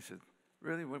 And I said,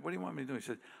 really, what do you want me to do? He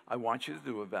said, I want you to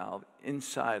do a valve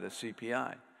inside of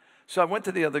CPI. So I went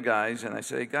to the other guys, and I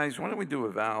said, hey, guys, why don't we do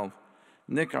a valve?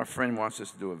 Nick, our friend, wants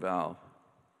us to do a valve.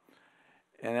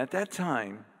 And at that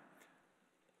time,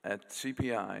 at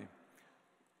CPI,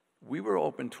 we were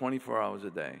open 24 hours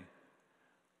a day.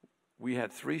 We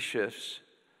had 3 shifts.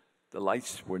 The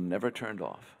lights were never turned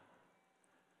off.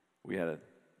 We had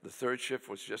the third shift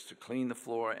was just to clean the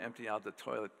floor, empty out the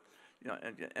toilet, you know,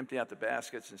 and empty out the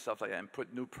baskets and stuff like that, and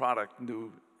put new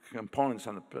components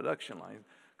on the production line,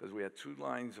 because we had 2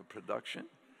 lines of production,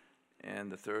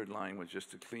 and the third line was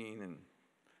just to clean and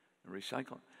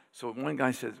recycle. So one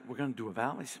guy says, we're going to do a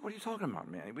valve. I said, what are you talking about,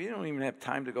 Manny? We don't even have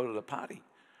time to go to the potty.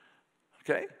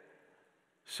 Okay?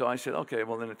 So I said, okay,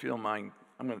 well, then if you don't mind,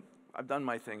 I've done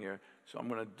my thing here, so I'm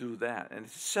going to do that. And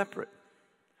it's separate.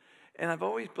 And I've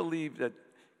always believed that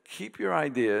keep your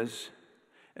ideas,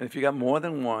 and if you got more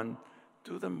than one,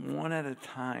 do them one at a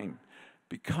time,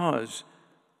 because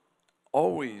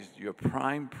always your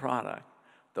prime product,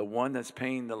 the one that's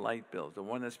paying the light bills, the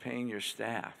one that's paying your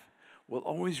staff, will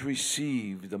always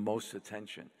receive the most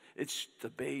attention. It's the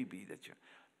baby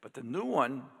but the new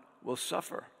one will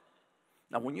suffer.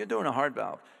 Now, when you're doing a heart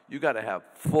valve, you got to have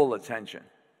full attention.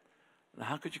 Now,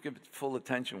 how could you give it full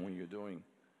attention when you're doing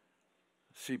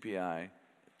CPI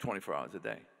 24 hours a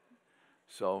day?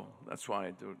 So that's why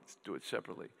I do it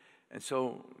separately. And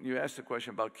so you asked the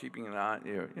question about keeping it on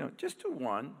here. You know, just do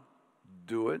one,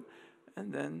 do it,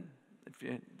 and then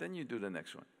then you do the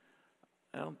next one.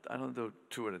 I don't do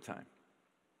 2 at a time.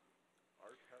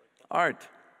 Art.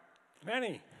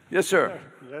 Manny. Yes, sir.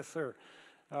 Yes, sir.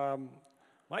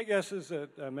 My guess is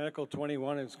that Medical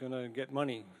 21 is going to get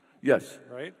money. Yes.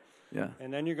 Right? Yeah.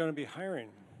 And then you're going to be hiring.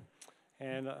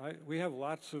 And we have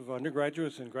lots of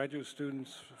undergraduates and graduate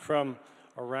students from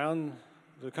around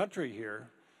the country here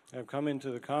that have come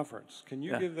into the conference. Can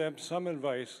you give them some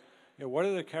advice? You know, what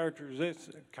are the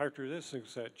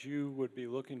characteristics that you would be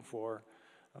looking for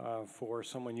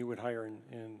someone you would hire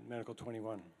in Medical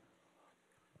 21?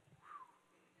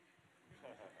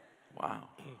 Wow.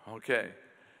 Okay.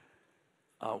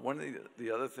 One of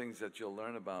the other things that you'll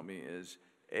learn about me is,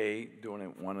 doing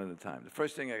it one at a time. The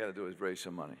first thing I got to do is raise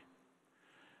some money.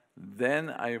 Then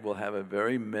I will have a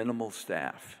very minimal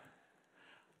staff.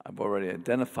 I've already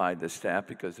identified the staff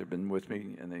because they've been with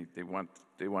me and they want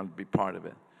to be part of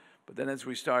it. But then as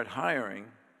we start hiring,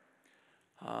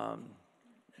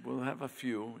 we'll have a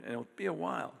few, and it'll be a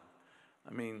while.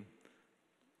 I mean,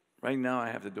 right now I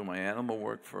have to do my animal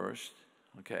work first,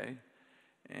 okay?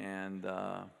 And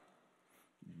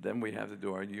then we have to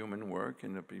do our human work,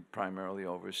 and it'll be primarily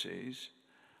overseas,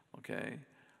 okay?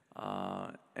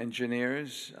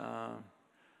 Engineers,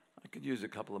 I could use a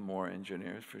couple of more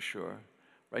engineers for sure.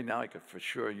 Right now I could for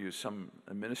sure use some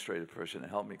administrative person to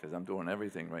help me because I'm doing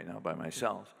everything right now by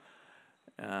myself.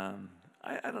 I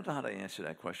don't know how to answer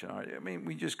that question, Art. I mean,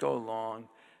 we just go along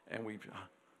and we... What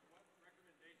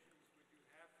recommendations would you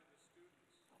have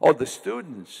for Oh, the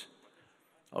students? the students.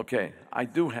 Okay, I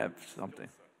do have something.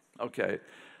 Okay.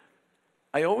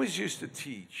 I always used to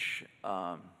teach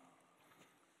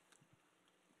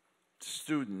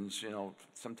students, you know,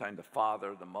 sometimes the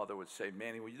father, the mother would say,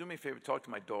 Manny, will you do me a favor, talk to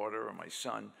my daughter or my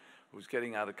son who's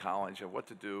getting out of college of what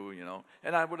to do, you know.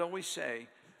 And I would always say,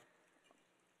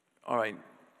 all right,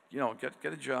 you know,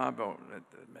 get a job at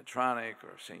Medtronic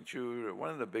or St. Jude or one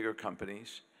of the bigger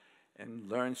companies and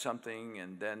learn something,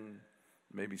 and then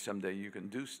maybe someday you can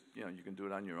do, you know, you can do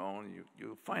it on your own.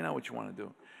 You find out what you want to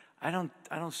do. I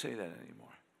don't say that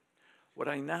anymore. What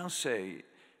I now say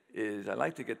is I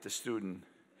like to get the student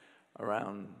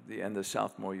around the end of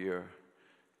sophomore year,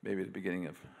 maybe the beginning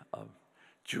of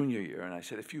junior year, and I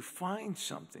said, if you find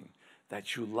something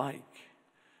that you like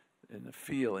in the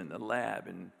field, in the lab,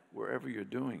 and wherever you're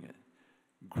doing it,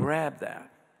 grab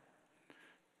that,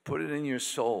 put it in your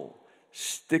soul,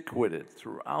 stick with it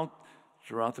throughout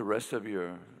the rest of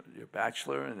your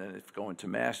bachelor, and then if going to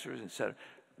master's, etc.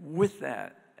 With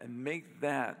that, and make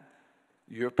that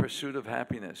your pursuit of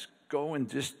happiness. Go and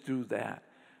just do that.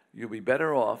 You'll be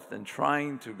better off than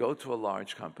trying to go to a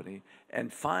large company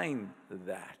and find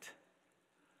that.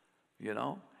 You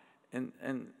know? And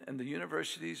the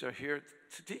universities are here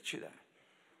to teach you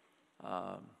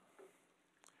that.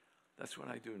 That's what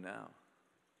I do now.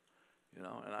 You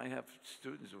know, and I have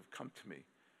students who have come to me.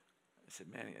 I said,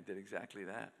 Manny, I did exactly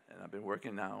that. And I've been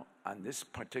working now on this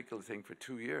particular thing for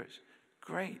 2 years.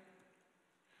 Great.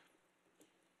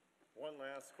 One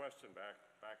last question back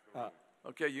to the room.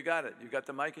 Okay, you got it. You got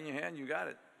the mic in your hand, you got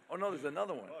it. Oh, no, there's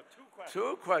another one. Oh, two questions.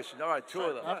 Two questions. All right, two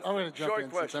of them. I'm going to jump Short in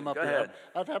question. since I'm up Go here. ahead.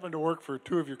 I've happened to work for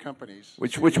two of your companies.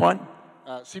 Which one?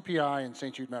 CPI and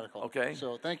St. Jude Medical. Okay.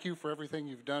 So thank you for everything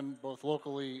you've done both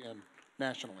locally and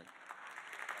nationally.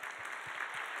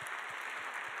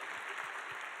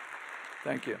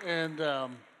 Thank you. And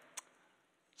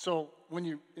so when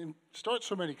you start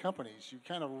so many companies, you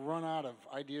kind of run out of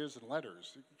ideas and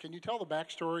letters. Can you tell the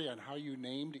backstory on how you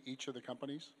named each of the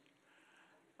companies?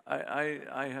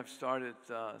 I have started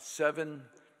 7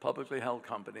 publicly held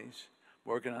companies,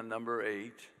 working on number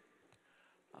 8,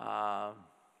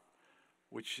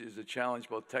 which is a challenge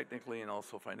both technically and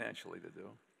also financially to do.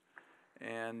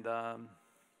 And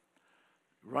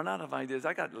run out of ideas.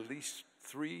 I got at least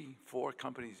 3, 4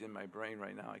 companies in my brain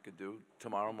right now I could do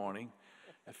tomorrow morning,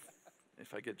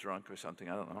 if I get drunk or something,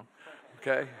 I don't know.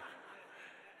 Okay?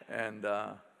 And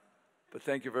but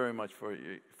thank you very much for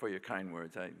your kind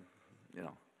words. You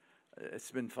know,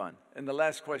 it's been fun. And the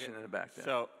last question in the back there.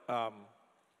 So,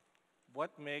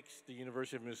 what makes the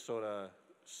University of Minnesota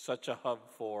such a hub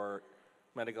for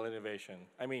medical innovation?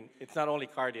 I mean, it's not only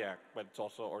cardiac, but it's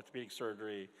also orthopedic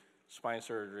surgery, spine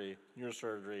surgery,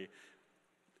 neurosurgery.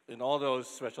 In all those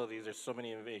specialties, there's so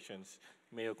many innovations.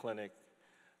 Mayo Clinic,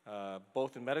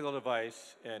 both in medical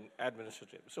device and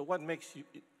administrative. So what makes the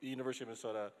University of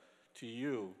Minnesota, to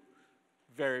you,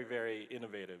 very, very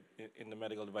innovative in the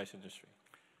medical device industry?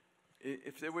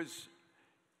 If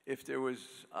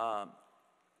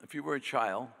you were a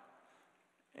child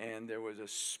and there was a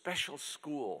special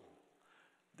school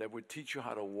that would teach you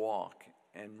how to walk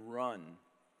and run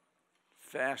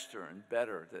faster and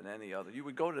better than any other, you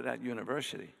would go to that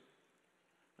university,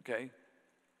 okay?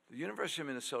 The University of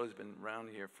Minnesota has been around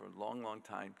here for a long, long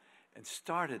time and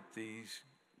started these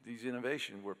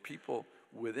innovations where people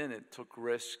within it took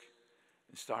risk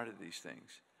and started these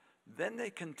things. Then they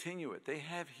continue it. They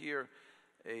have here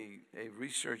a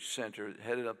research center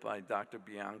headed up by Dr.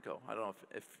 Bianco. I don't know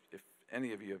if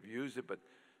any of you have used it, but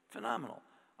phenomenal.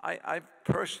 I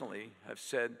personally have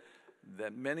said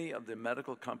that many of the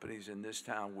medical companies in this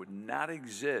town would not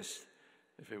exist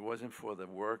if it wasn't for the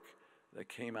work that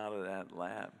came out of that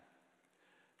lab,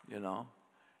 you know,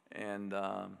 and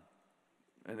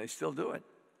they still do it,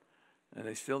 and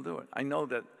they still do it. I know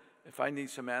that if I need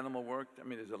some animal work, I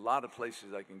mean, there's a lot of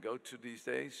places I can go to these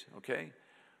days, okay,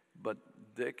 but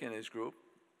Dick and his group,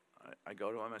 I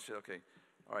go to him, I say, okay,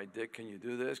 all right, Dick, can you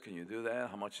do this? Can you do that?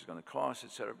 How much is it going to cost,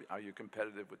 et cetera? Are you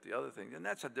competitive with the other things? And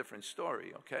that's a different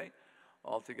story, okay,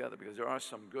 altogether, because there are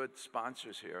some good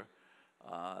sponsors here,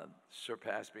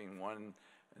 Surpass being one,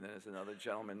 and then there's another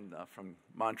gentleman from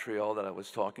Montreal that I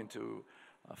was talking to,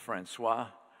 Francois.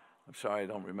 I'm sorry, I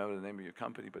don't remember the name of your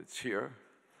company, but it's here,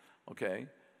 okay?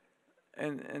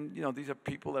 And you know, these are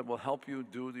people that will help you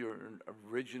do your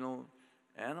original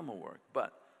animal work.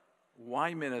 But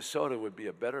why Minnesota would be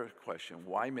a better question.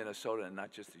 Why Minnesota and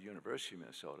not just the University of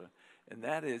Minnesota? And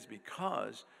that is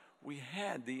because we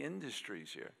had the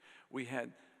industries here. We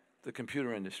had the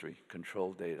computer industry,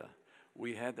 Control Data.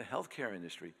 We had the healthcare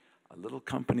industry. A little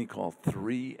company called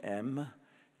 3M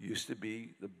used to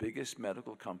be the biggest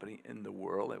medical company in the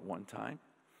world at one time,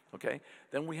 okay?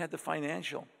 Then we had the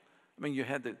financial. I mean, you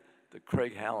had the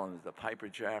Craig Hallens, the Piper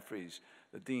Jaffrays,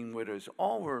 the Dean Witters,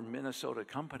 all were Minnesota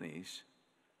companies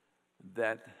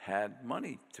that had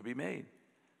money to be made.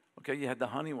 Okay, you had the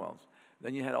Honeywells.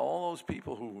 Then you had all those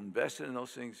people who invested in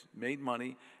those things, made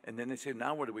money, and then they say,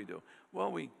 now what do we do?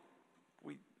 Well, we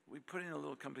put in a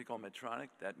little company called Medtronic,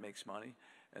 that makes money.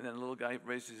 And then a little guy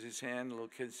raises his hand, a little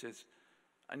kid says,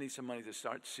 I need some money to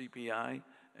start CPI,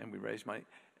 and we raise money.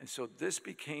 And so this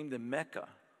became the mecca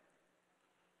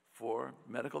for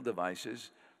medical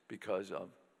devices because of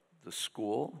the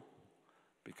school,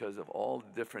 because of all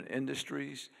the different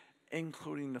industries,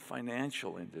 including the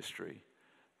financial industry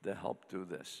that helped do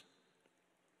this.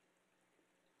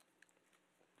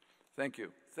 Thank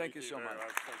you. Thank you so much. Thank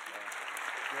you.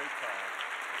 Great talk.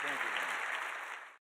 Thank you.